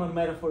common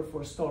metaphor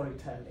for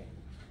storytelling,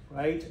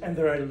 right? And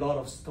there are a lot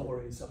of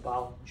stories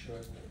about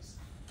journeys.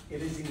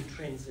 It is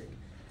intrinsic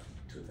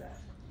to that.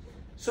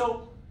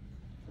 So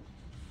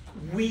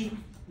we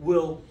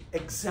will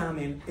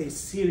examine a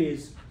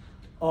series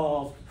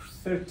of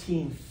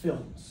 13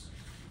 films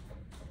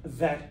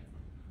that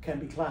can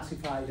be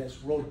classified as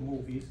road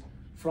movies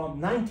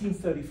from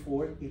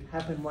 1934, It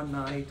Happened One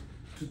Night,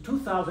 to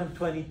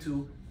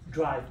 2022,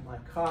 Drive My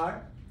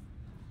Car.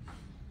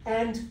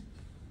 And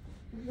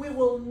we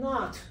will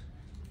not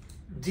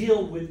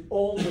deal with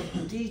all the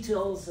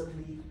details and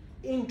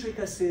the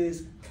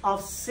intricacies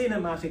of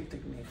cinematic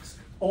techniques.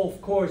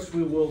 Of course,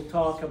 we will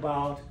talk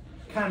about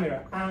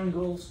camera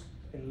angles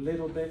a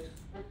little bit.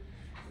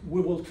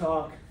 We will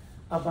talk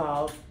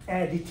about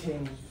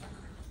editing.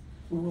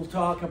 We will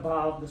talk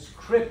about the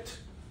script,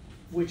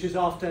 which is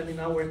often, in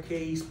our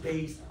case,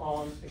 based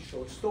on a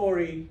short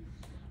story,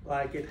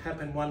 like It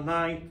Happened One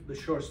Night. The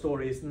short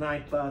story is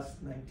Night Bus,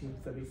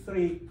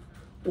 1933,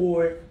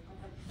 or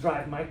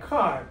Drive My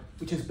Car,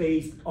 which is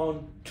based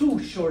on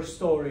 2 short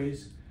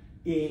stories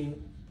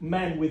in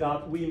Men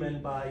Without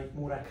Women by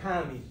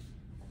Murakami,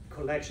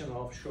 collection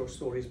of short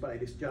stories by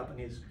this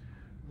Japanese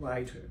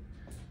writer.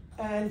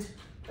 And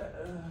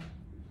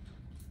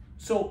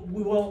so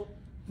we will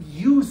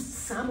use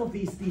some of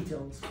these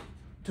details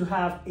to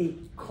have a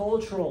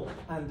cultural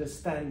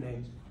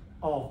understanding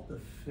of the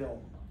film.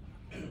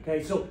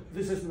 Okay, so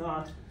this is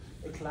not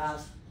a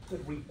class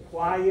that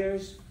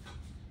requires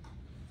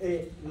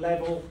a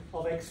level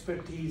of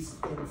expertise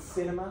in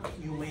cinema.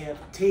 You may have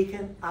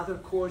taken other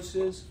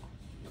courses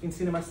in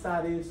cinema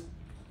studies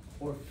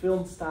or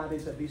film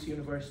studies at this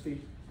university.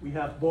 We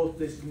have both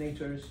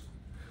designators,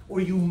 or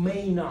you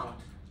may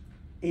not.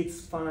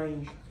 It's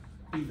fine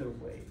either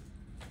way.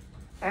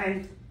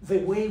 And the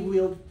way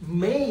we'll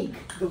make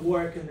the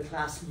work in the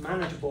class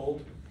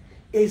manageable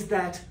is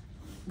that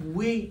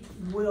we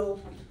will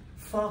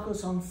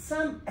focus on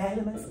some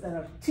elements that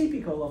are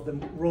typical of the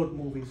road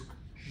movies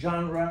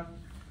genre,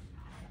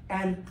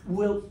 and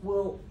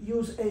we'll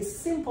use a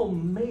simple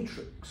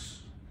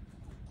matrix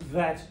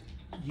that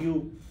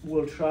you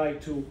will try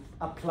to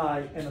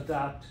apply and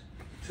adapt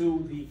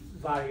to the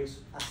various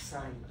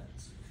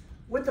assignments,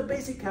 with the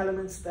basic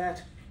elements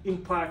that in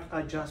part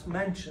I just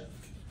mentioned.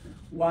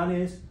 One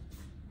is,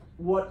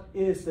 what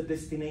is the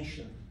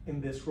destination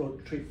in this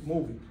road trip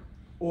movie?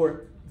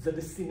 Or the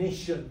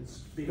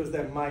destinations, because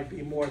there might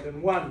be more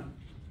than one.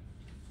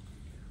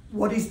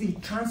 What is the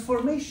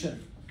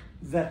transformation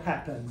that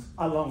happens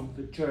along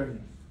the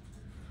journey?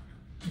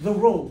 The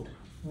road,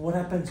 what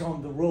happens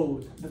on the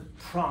road that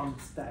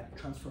prompts that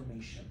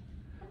transformation,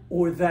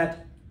 or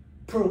that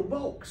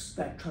provokes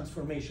that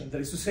transformation?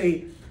 That is to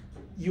say,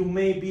 you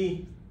may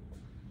be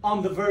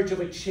on the verge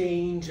of a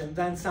change and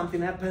then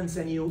something happens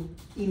and you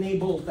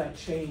enable that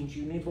change,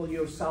 you enable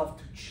yourself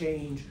to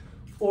change,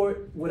 or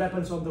what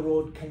happens on the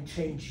road can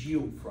change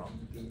you from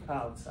the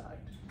outside.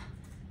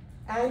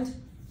 And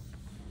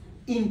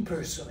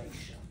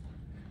impersonation,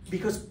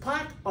 because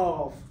part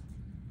of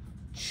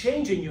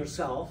changing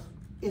yourself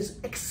is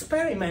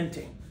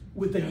experimenting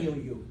with the new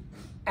you.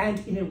 And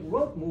in a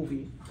road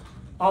movie,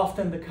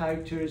 often the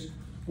characters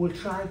will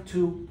try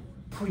to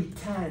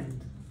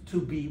pretend to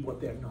be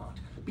what they're not.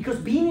 Because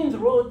being in the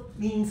road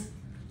means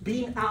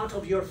being out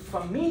of your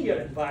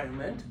familiar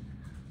environment,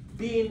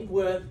 being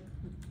with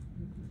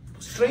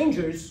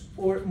strangers,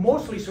 or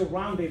mostly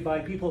surrounded by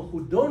people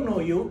who don't know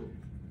you,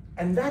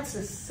 and that's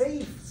a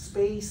safe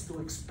space to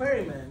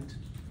experiment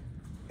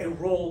a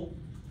role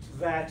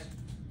that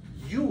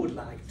you would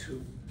like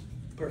to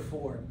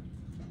perform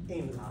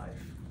in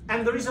life.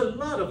 And there is a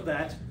lot of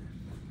that,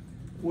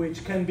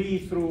 which can be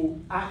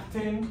through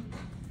acting,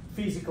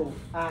 physical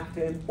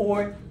acting,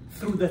 or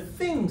through the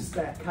things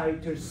that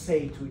characters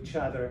say to each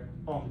other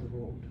on the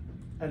road.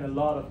 And a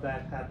lot of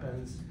that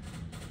happens,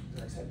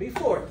 as I said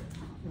before,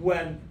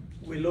 when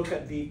we look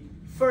at the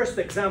first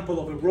example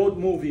of a road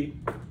movie.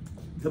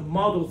 The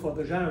model for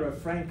the genre,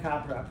 Frank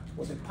Capra,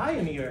 was a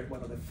pioneer,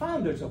 one of the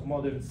founders of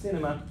modern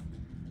cinema.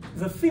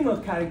 The female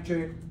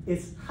character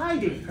is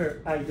hiding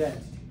her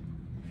identity.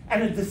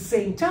 And at the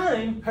same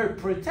time, her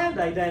pretend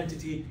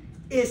identity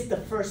is the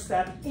first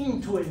step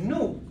into a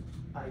new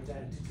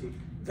identity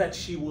that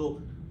she will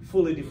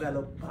fully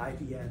develop by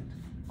the end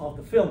of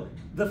the film.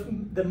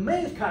 The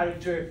male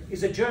character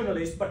is a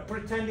journalist, but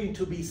pretending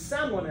to be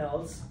someone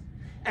else,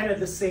 and at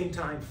the same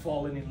time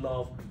falling in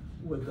love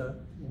with the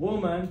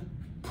woman,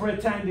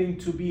 pretending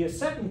to be a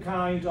certain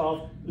kind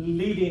of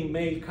leading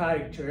male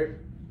character.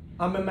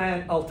 I'm a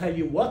man, I'll tell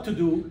you what to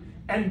do,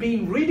 and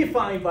being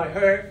redefined by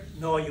her,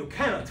 no, you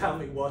cannot tell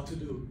me what to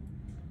do.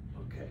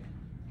 Okay,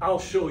 I'll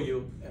show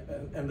you,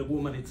 and the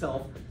woman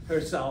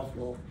herself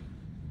will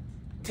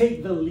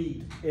take the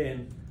lead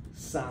in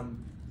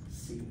some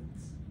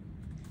scenes.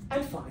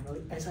 And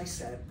finally, as I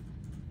said,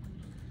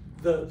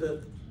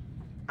 the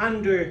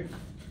underpinning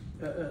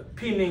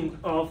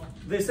of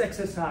this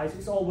exercise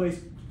is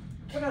always,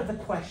 what are the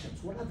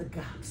questions? What are the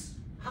gaps?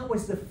 How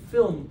is the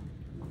film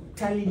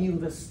telling you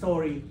the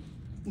story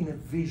in a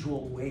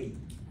visual way?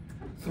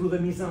 Through the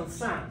mise en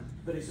scène,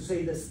 that is to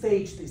say, the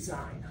stage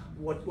design,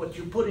 what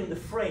you put in the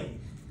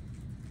frame.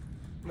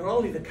 Not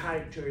only the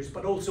characters,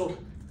 but also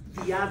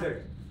the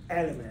other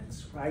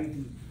elements, right?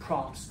 The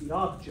props, the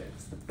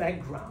objects, the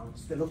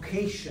backgrounds, the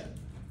location,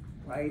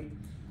 right?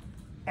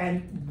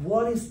 And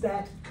what is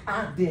that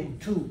adding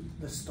to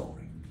the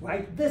story,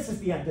 right? This is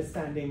the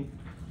understanding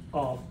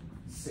of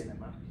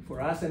cinema for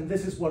us, and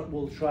this is what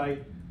we'll try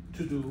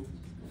to do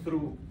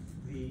through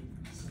the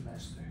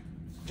semester.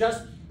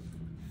 Just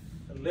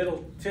a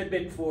little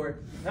tidbit for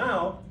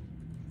now.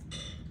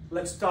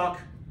 Let's talk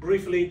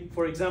briefly,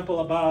 for example,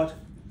 about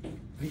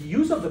the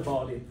use of the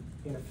body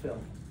in a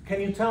film.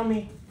 Can you tell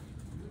me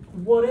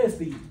what is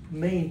the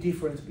main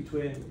difference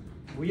between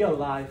real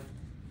life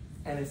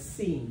and a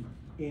scene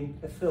in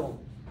a film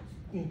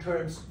in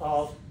terms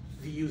of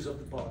the use of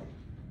the body?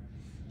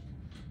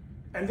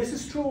 And this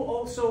is true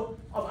also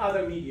of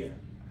other media.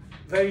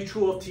 Very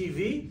true of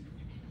TV,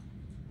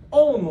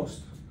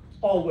 almost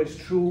always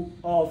true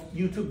of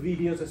YouTube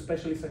videos,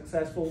 especially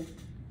successful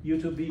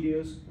YouTube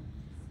videos?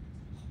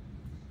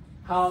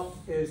 How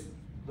is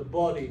the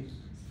body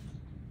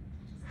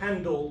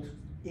handled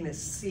in a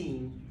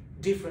scene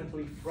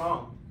differently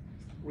from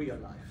real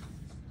life?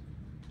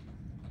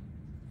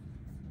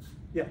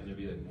 Yeah. Can it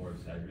be like more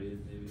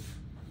exaggerated,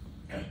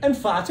 maybe?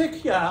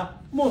 Emphatic, yeah.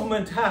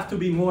 Movement have to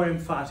be more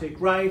emphatic,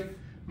 right?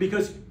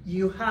 Because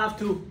you have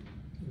to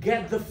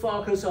get the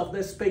focus of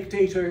the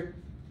spectator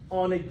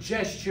on a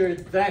gesture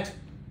that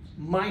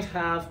might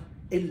have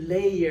a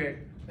layer,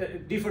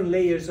 different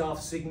layers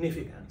of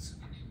significance,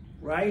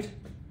 right?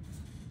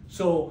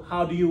 So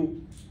how do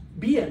you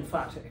be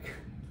emphatic?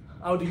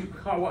 How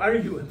are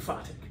you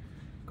emphatic?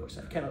 Of course,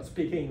 I cannot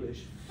speak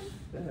English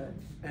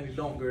any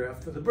longer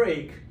after the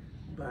break,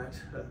 but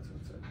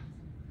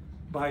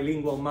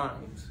bilingual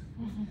minds.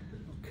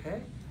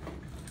 Okay?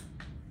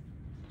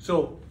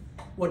 So,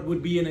 what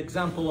would be an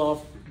example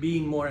of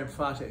being more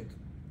emphatic?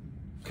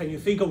 Can you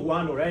think of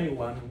one or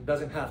anyone? It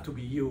doesn't have to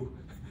be you,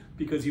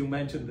 because you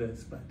mentioned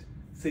this, but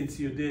since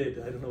you did,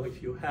 I don't know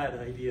if you had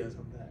ideas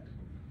on that.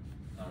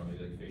 I don't know,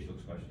 maybe like facial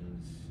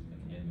expressions,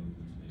 like hand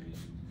movements,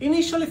 maybe.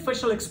 Initially,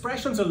 facial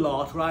expressions a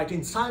lot, right?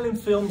 In silent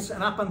films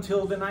and up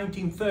until the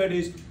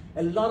 1930s,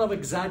 a lot of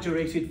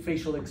exaggerated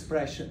facial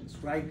expressions,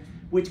 right?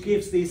 Which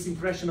gives this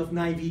impression of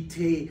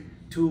naivete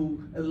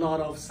to a lot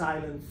of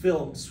silent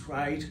films,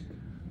 right?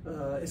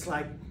 It's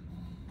like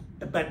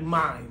a bad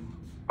mime.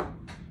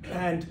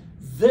 And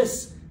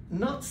this,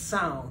 not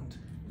sound,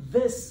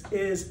 this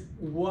is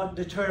what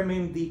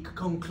determined the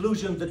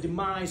conclusion, the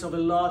demise of a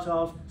lot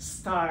of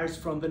stars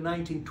from the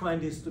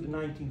 1920s to the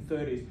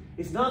 1930s.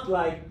 It's not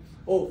like,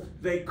 oh,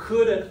 they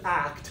couldn't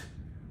act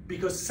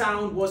because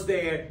sound was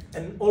there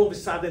and all of a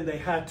sudden they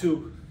had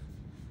to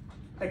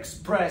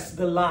express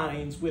the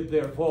lines with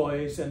their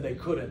voice and they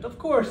couldn't. Of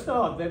course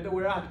not, they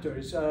were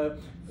actors.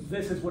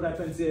 This is what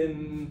happens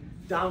in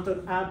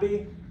Downton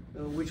Abbey.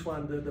 Which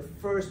one? The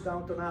first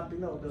Downton Abbey?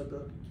 No,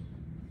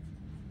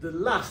 the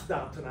last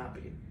Downton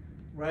Abbey,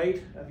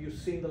 right? Have you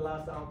seen the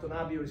last Downton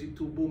Abbey, or is it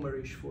too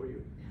boomerish for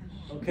you?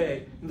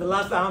 Okay, in the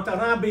last Downton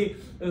Abbey,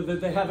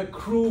 they have a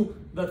crew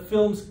that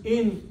films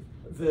in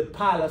the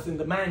palace, in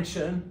the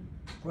mansion,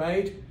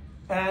 right?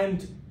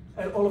 And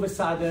all of a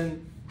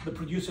sudden, the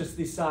producers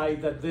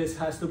decide that this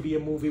has to be a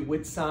movie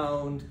with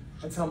sound,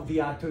 and some of the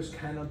actors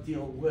cannot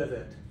deal with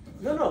it.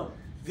 No,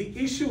 the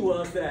issue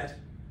was that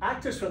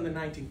actors from the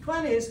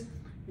 1920s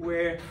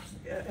were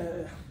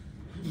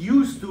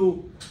used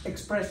to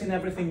expressing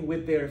everything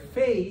with their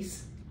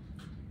face,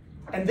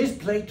 and this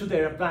played to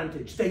their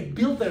advantage. They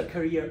built their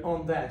career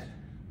on that.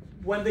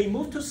 When they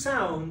moved to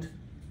sound,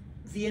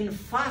 the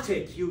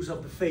emphatic use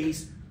of the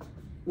face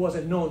was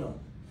a no-no.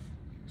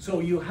 So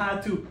you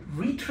had to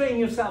retrain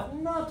yourself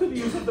not to the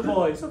use of the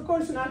voice. Of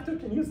course, an actor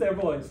can use their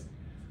voice,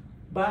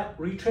 but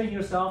retrain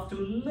yourself to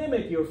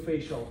limit your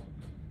facial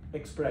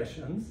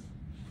expressions,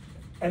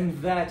 and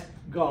that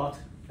got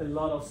a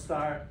lot of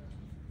stars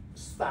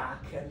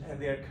stuck and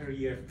their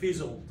career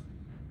fizzled.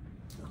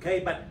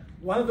 Okay, but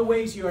one of the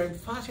ways you're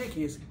emphatic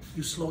is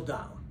you slow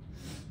down,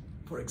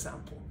 for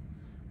example,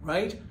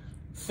 right?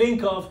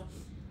 Think of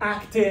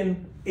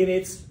acting in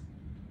its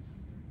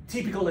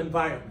typical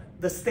environment,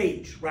 the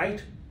stage,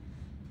 right?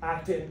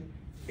 Acting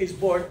is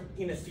born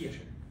in a theater.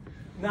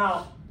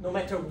 Now, no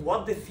matter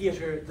what the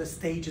theater, the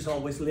stage is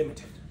always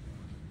limited,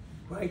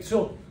 right?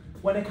 So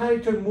when a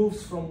character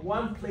moves from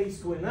one place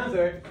to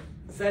another,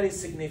 that is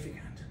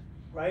significant,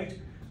 right?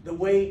 The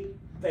way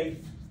they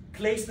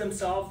place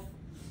themselves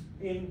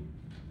in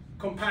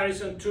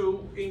comparison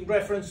to, in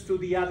reference to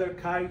the other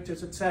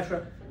characters,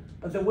 etc.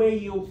 But the way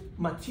you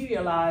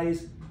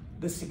materialize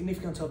the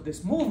significance of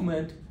this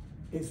movement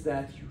is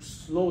that you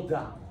slow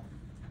down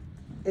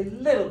a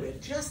little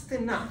bit, just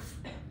enough,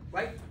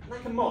 right?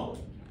 Like a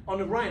model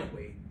on a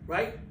runway,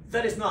 right?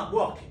 That is not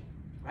walking,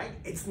 right?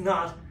 It's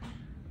not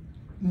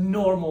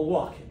normal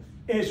walking.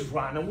 It's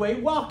runaway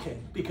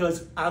walking,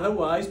 because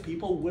otherwise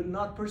people would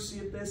not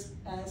perceive this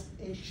as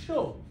a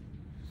show.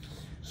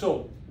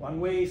 So one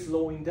way is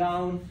slowing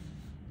down,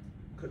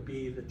 could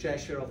be the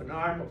gesture of an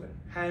arm, of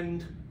a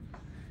hand,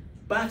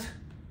 but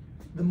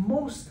the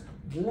most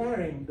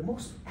glaring, the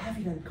most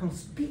evident,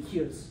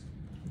 conspicuous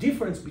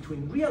difference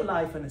between real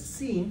life and a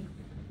scene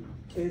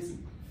is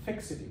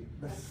fixity,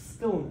 the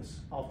stillness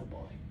of the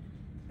body.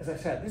 As I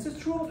said, this is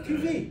true of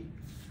TV.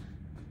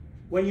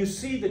 When you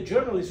see the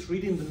journalists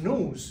reading the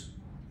news,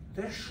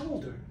 their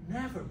shoulder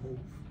never move.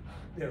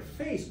 Their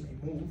face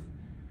may move,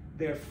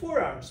 their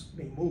forearms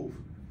may move,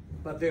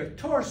 but their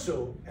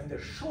torso and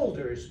their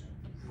shoulders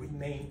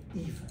remain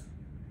even.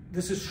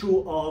 This is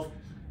true of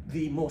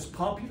the most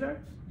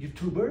popular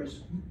YouTubers,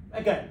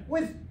 again,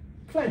 with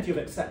plenty of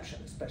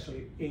exceptions,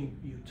 especially in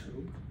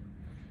YouTube.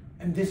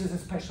 And this is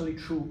especially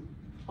true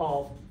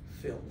of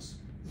films.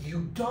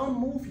 You don't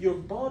move your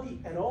body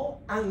at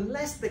all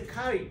unless the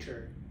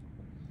character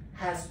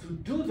has to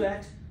do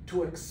that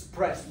to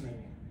express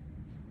meaning.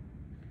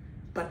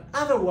 But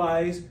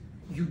otherwise,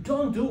 you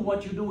don't do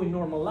what you do in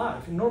normal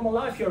life. In normal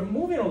life, you're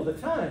moving all the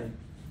time,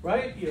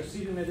 right? You're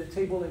sitting at a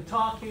table and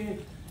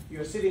talking,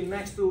 you're sitting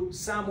next to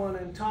someone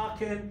and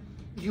talking,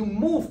 you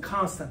move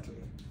constantly.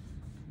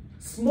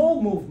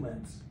 Small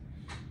movements,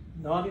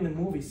 not in a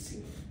movie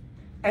scene.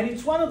 And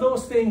it's one of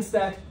those things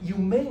that you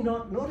may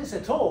not notice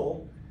at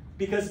all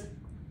because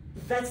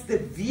that's the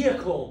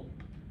vehicle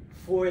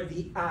for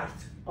the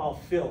act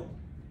of film.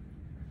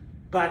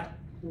 But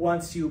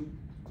once you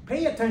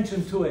pay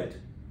attention to it,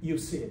 you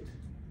see it.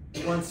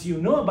 Once you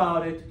know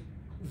about it,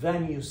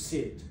 then you see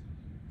it.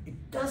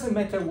 It doesn't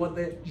matter what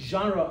the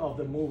genre of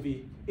the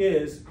movie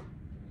is,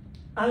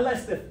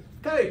 unless the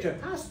character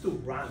has to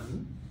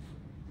run,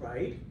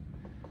 right?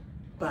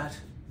 But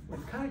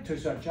when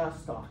characters are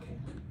just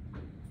talking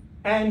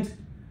and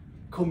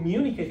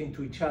communicating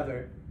to each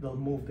other, they'll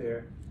move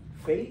their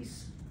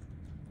face,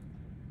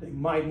 they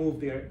might move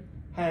their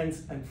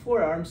hands and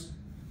forearms,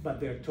 but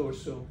their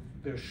torso,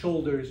 their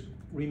shoulders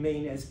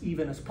remain as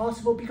even as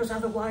possible because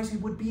otherwise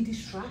it would be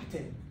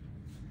distracting.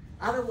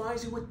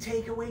 Otherwise it would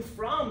take away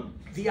from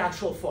the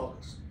actual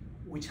focus,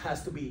 which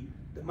has to be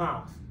the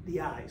mouth,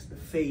 the eyes, the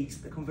face,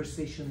 the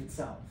conversation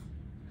itself.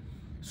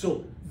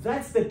 So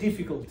that's the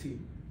difficulty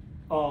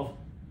of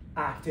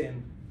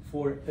acting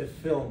for a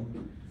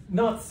film.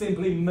 Not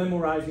simply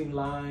memorizing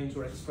lines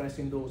or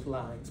expressing those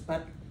lines,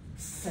 but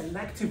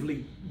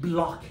selectively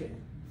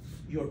blocking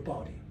your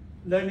body.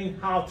 Learning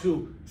how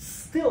to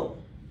still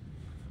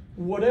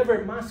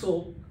whatever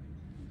muscle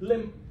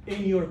limb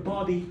in your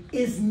body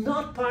is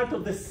not part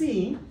of the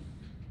scene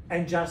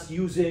and just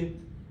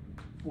using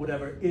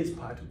whatever is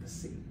part of the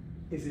scene.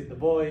 Is it the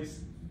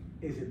voice?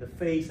 Is it the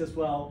face as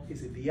well?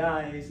 Is it the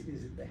eyes?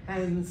 Is it the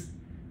hands?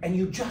 And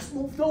you just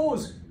move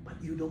those, but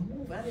you don't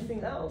move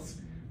anything else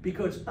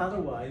because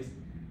otherwise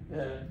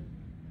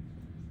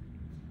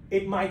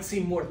it might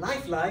seem more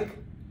lifelike,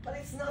 but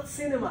it's not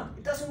cinema.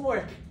 It doesn't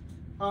work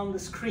on the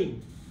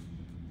screen,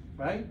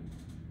 right?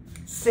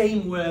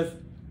 Same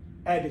with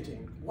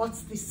editing.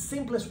 What's the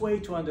simplest way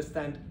to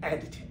understand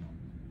editing?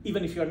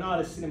 Even if you're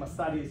not a cinema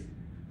studies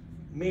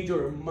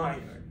major or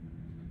minor.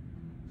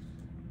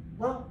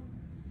 Well,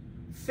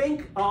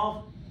 think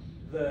of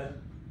the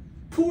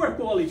poor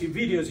quality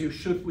videos you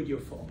shoot with your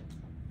phone.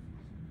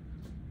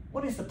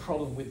 What is the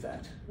problem with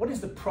that? What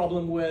is the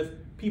problem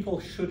with people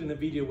shooting a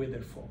video with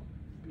their phone?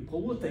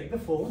 People will take the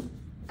phone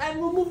and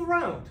will move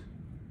around,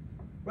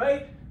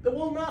 right? They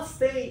will not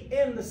stay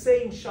in the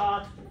same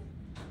shot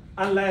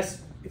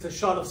unless it's a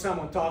shot of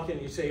someone talking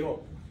and you say,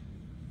 oh,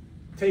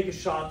 take a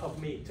shot of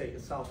me, take a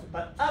selfie.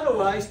 But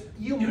otherwise,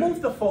 you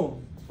move the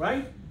phone,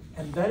 right?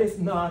 And that is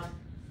not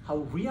how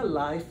real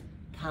life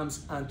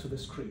comes onto the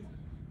screen.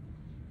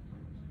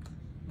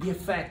 The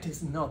effect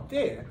is not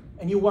there.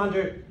 And you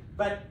wonder,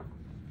 but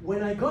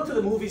when I go to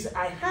the movies,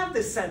 I have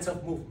this sense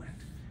of movement.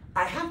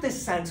 I have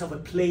this sense of a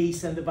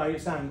place and the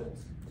various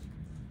angles.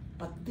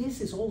 But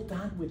this is all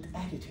done with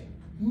editing,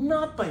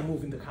 not by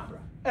moving the camera.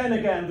 And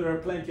again, there are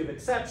plenty of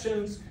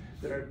exceptions.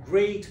 There are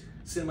great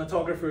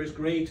cinematographers,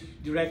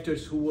 great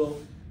directors who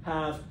will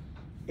have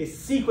a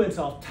sequence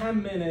of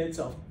 10 minutes,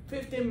 of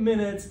 15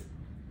 minutes,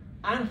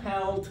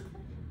 unheld,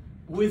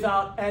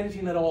 without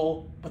editing at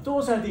all. But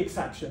those are the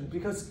exceptions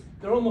because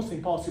they're almost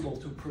impossible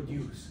to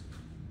produce.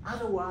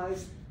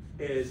 Otherwise,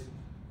 is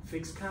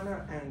fixed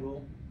camera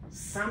angle,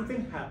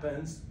 something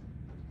happens.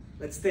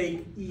 Let's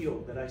take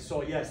EO that I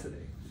saw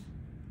yesterday.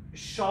 A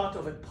shot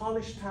of a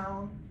polished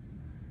town.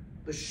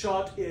 The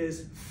shot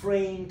is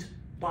framed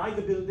by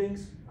the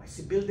buildings. I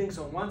see buildings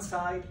on one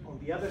side, on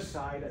the other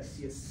side, I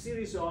see a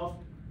series of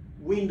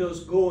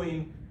windows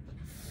going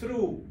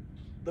through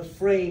the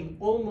frame,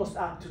 almost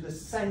up to the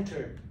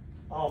center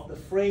of the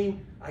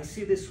frame. I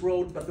see this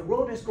road, but the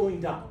road is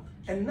going down.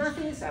 And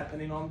nothing is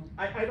happening on,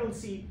 I don't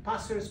see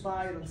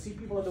passers-by, I don't see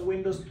people at the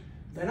windows.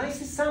 Then I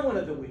see someone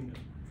at the window.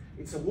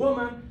 It's a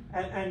woman,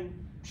 and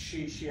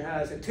she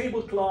has a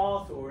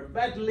tablecloth or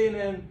bed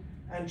linen,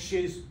 and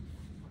she's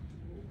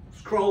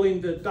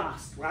scrolling the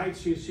dust, right?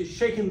 She's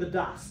shaking the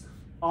dust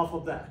off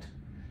of that.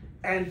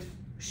 And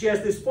she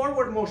has this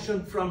forward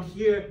motion from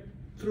here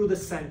through the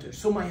center.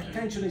 So my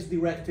attention is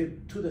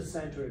directed to the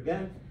center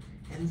again.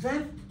 And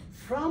then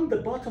from the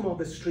bottom of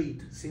the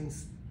street,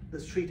 since the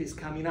street is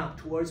coming up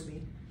towards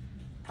me,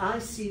 I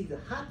see the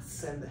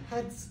hats and the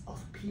heads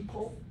of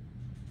people.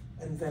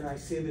 And then I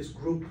see this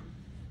group,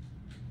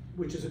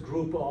 which is a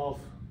group of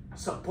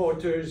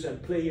supporters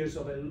and players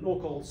of a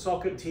local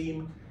soccer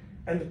team,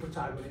 and the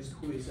protagonist,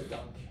 who is a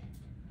donkey,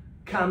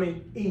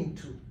 coming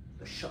into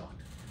the shot.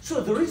 So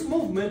there is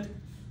movement,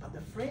 but the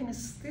frame is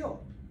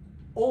still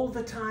all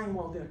the time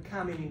while they're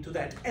coming into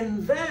that.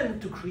 And then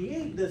to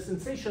create the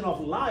sensation of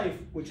life,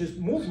 which is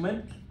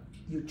movement,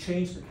 you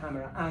change the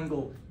camera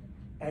angle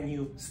and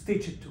you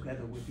stitch it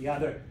together with the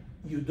other.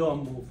 You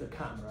don't move the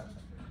camera.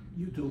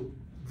 You do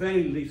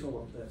very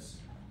little of this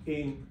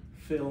in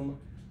film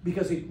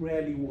because it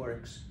rarely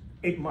works.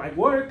 It might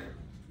work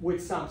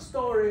with some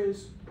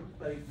stories,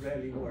 but it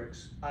rarely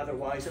works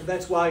otherwise. And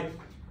that's why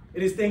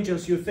it is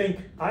dangerous. You think,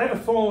 I have a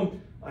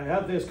phone, I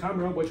have this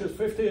camera which is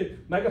 50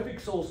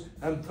 megapixels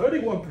and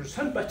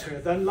 31%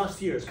 better than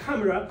last year's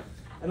camera,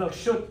 and I'll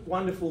shoot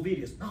wonderful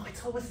videos. No,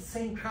 it's always the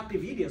same crappy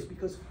videos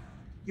because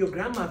your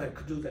grandmother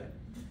could do that.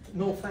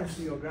 no offense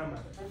to your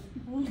grandmother,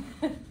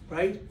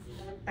 right?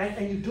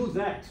 And you do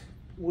that,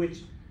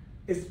 which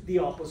is the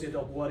opposite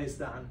of what is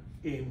done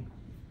in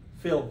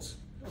films,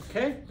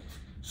 okay?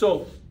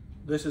 So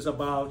this is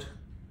about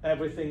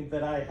everything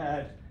that I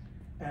had,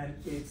 and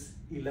it's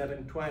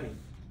 11:20.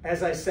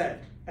 As I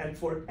said, and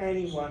for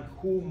anyone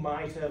who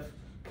might have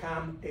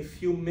come a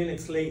few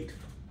minutes late,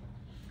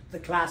 the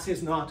class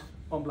is not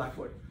on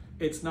Blackboard.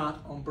 It's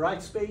not on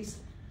Brightspace.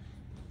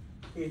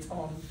 It's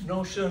on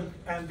Notion,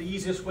 and the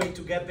easiest way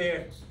to get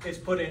there is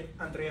put in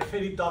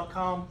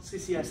andreafili.com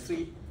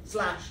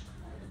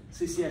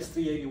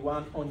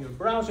CCS3/CCS381 on your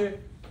browser.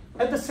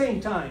 At the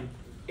same time,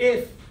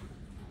 if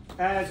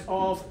as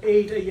of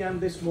 8 a.m.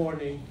 this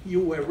morning you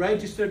were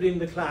registered in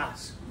the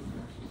class,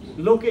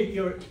 look at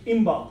your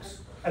inbox,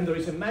 and there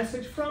is a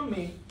message from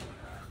me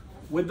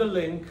with the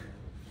link,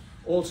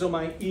 also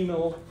my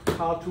email,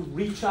 how to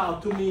reach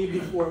out to me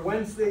before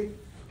Wednesday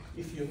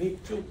if you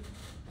need to.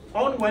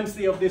 On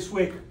Wednesday of this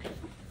week,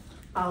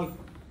 I'll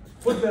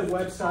put the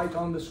website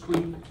on the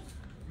screen,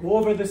 go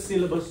over the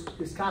syllabus,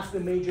 discuss the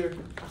major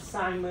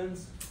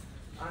assignments,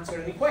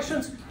 answer any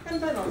questions, and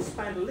then I'll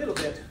spend a little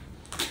bit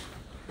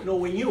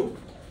knowing you.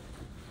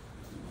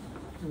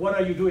 What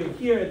are you doing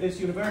here at this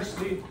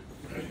university?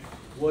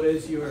 What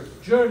is your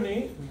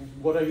journey?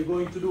 What are you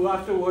going to do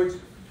afterwards?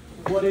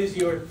 What is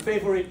your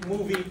favorite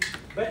movie?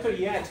 Better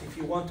yet, if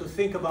you want to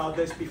think about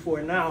this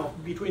between now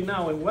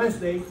and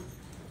Wednesday,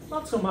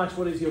 not so much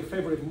what is your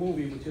favorite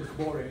movie, which is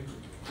boring.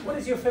 What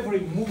is your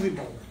favorite movie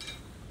moment?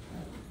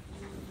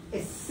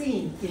 A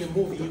scene in a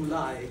movie you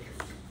like,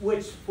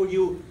 which for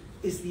you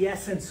is the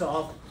essence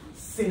of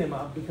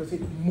cinema because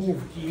it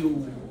moved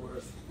you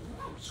or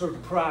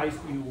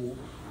surprised you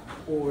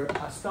or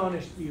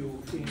astonished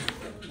you in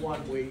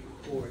one way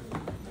or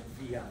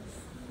the other.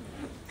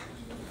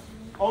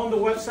 On the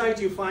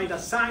website you find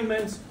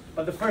assignments,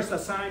 but the first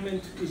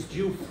assignment is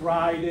due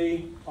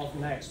Friday of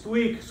next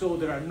week, so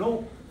there are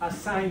no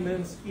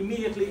assignments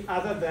immediately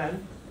other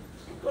than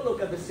go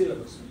look at the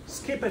syllabus.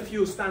 Skip a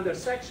few standard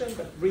sections,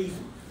 but read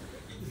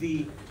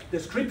the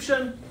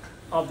description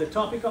of the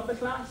topic of the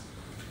class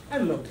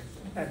and look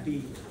at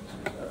the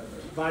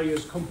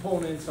various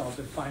components of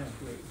the final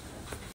grade.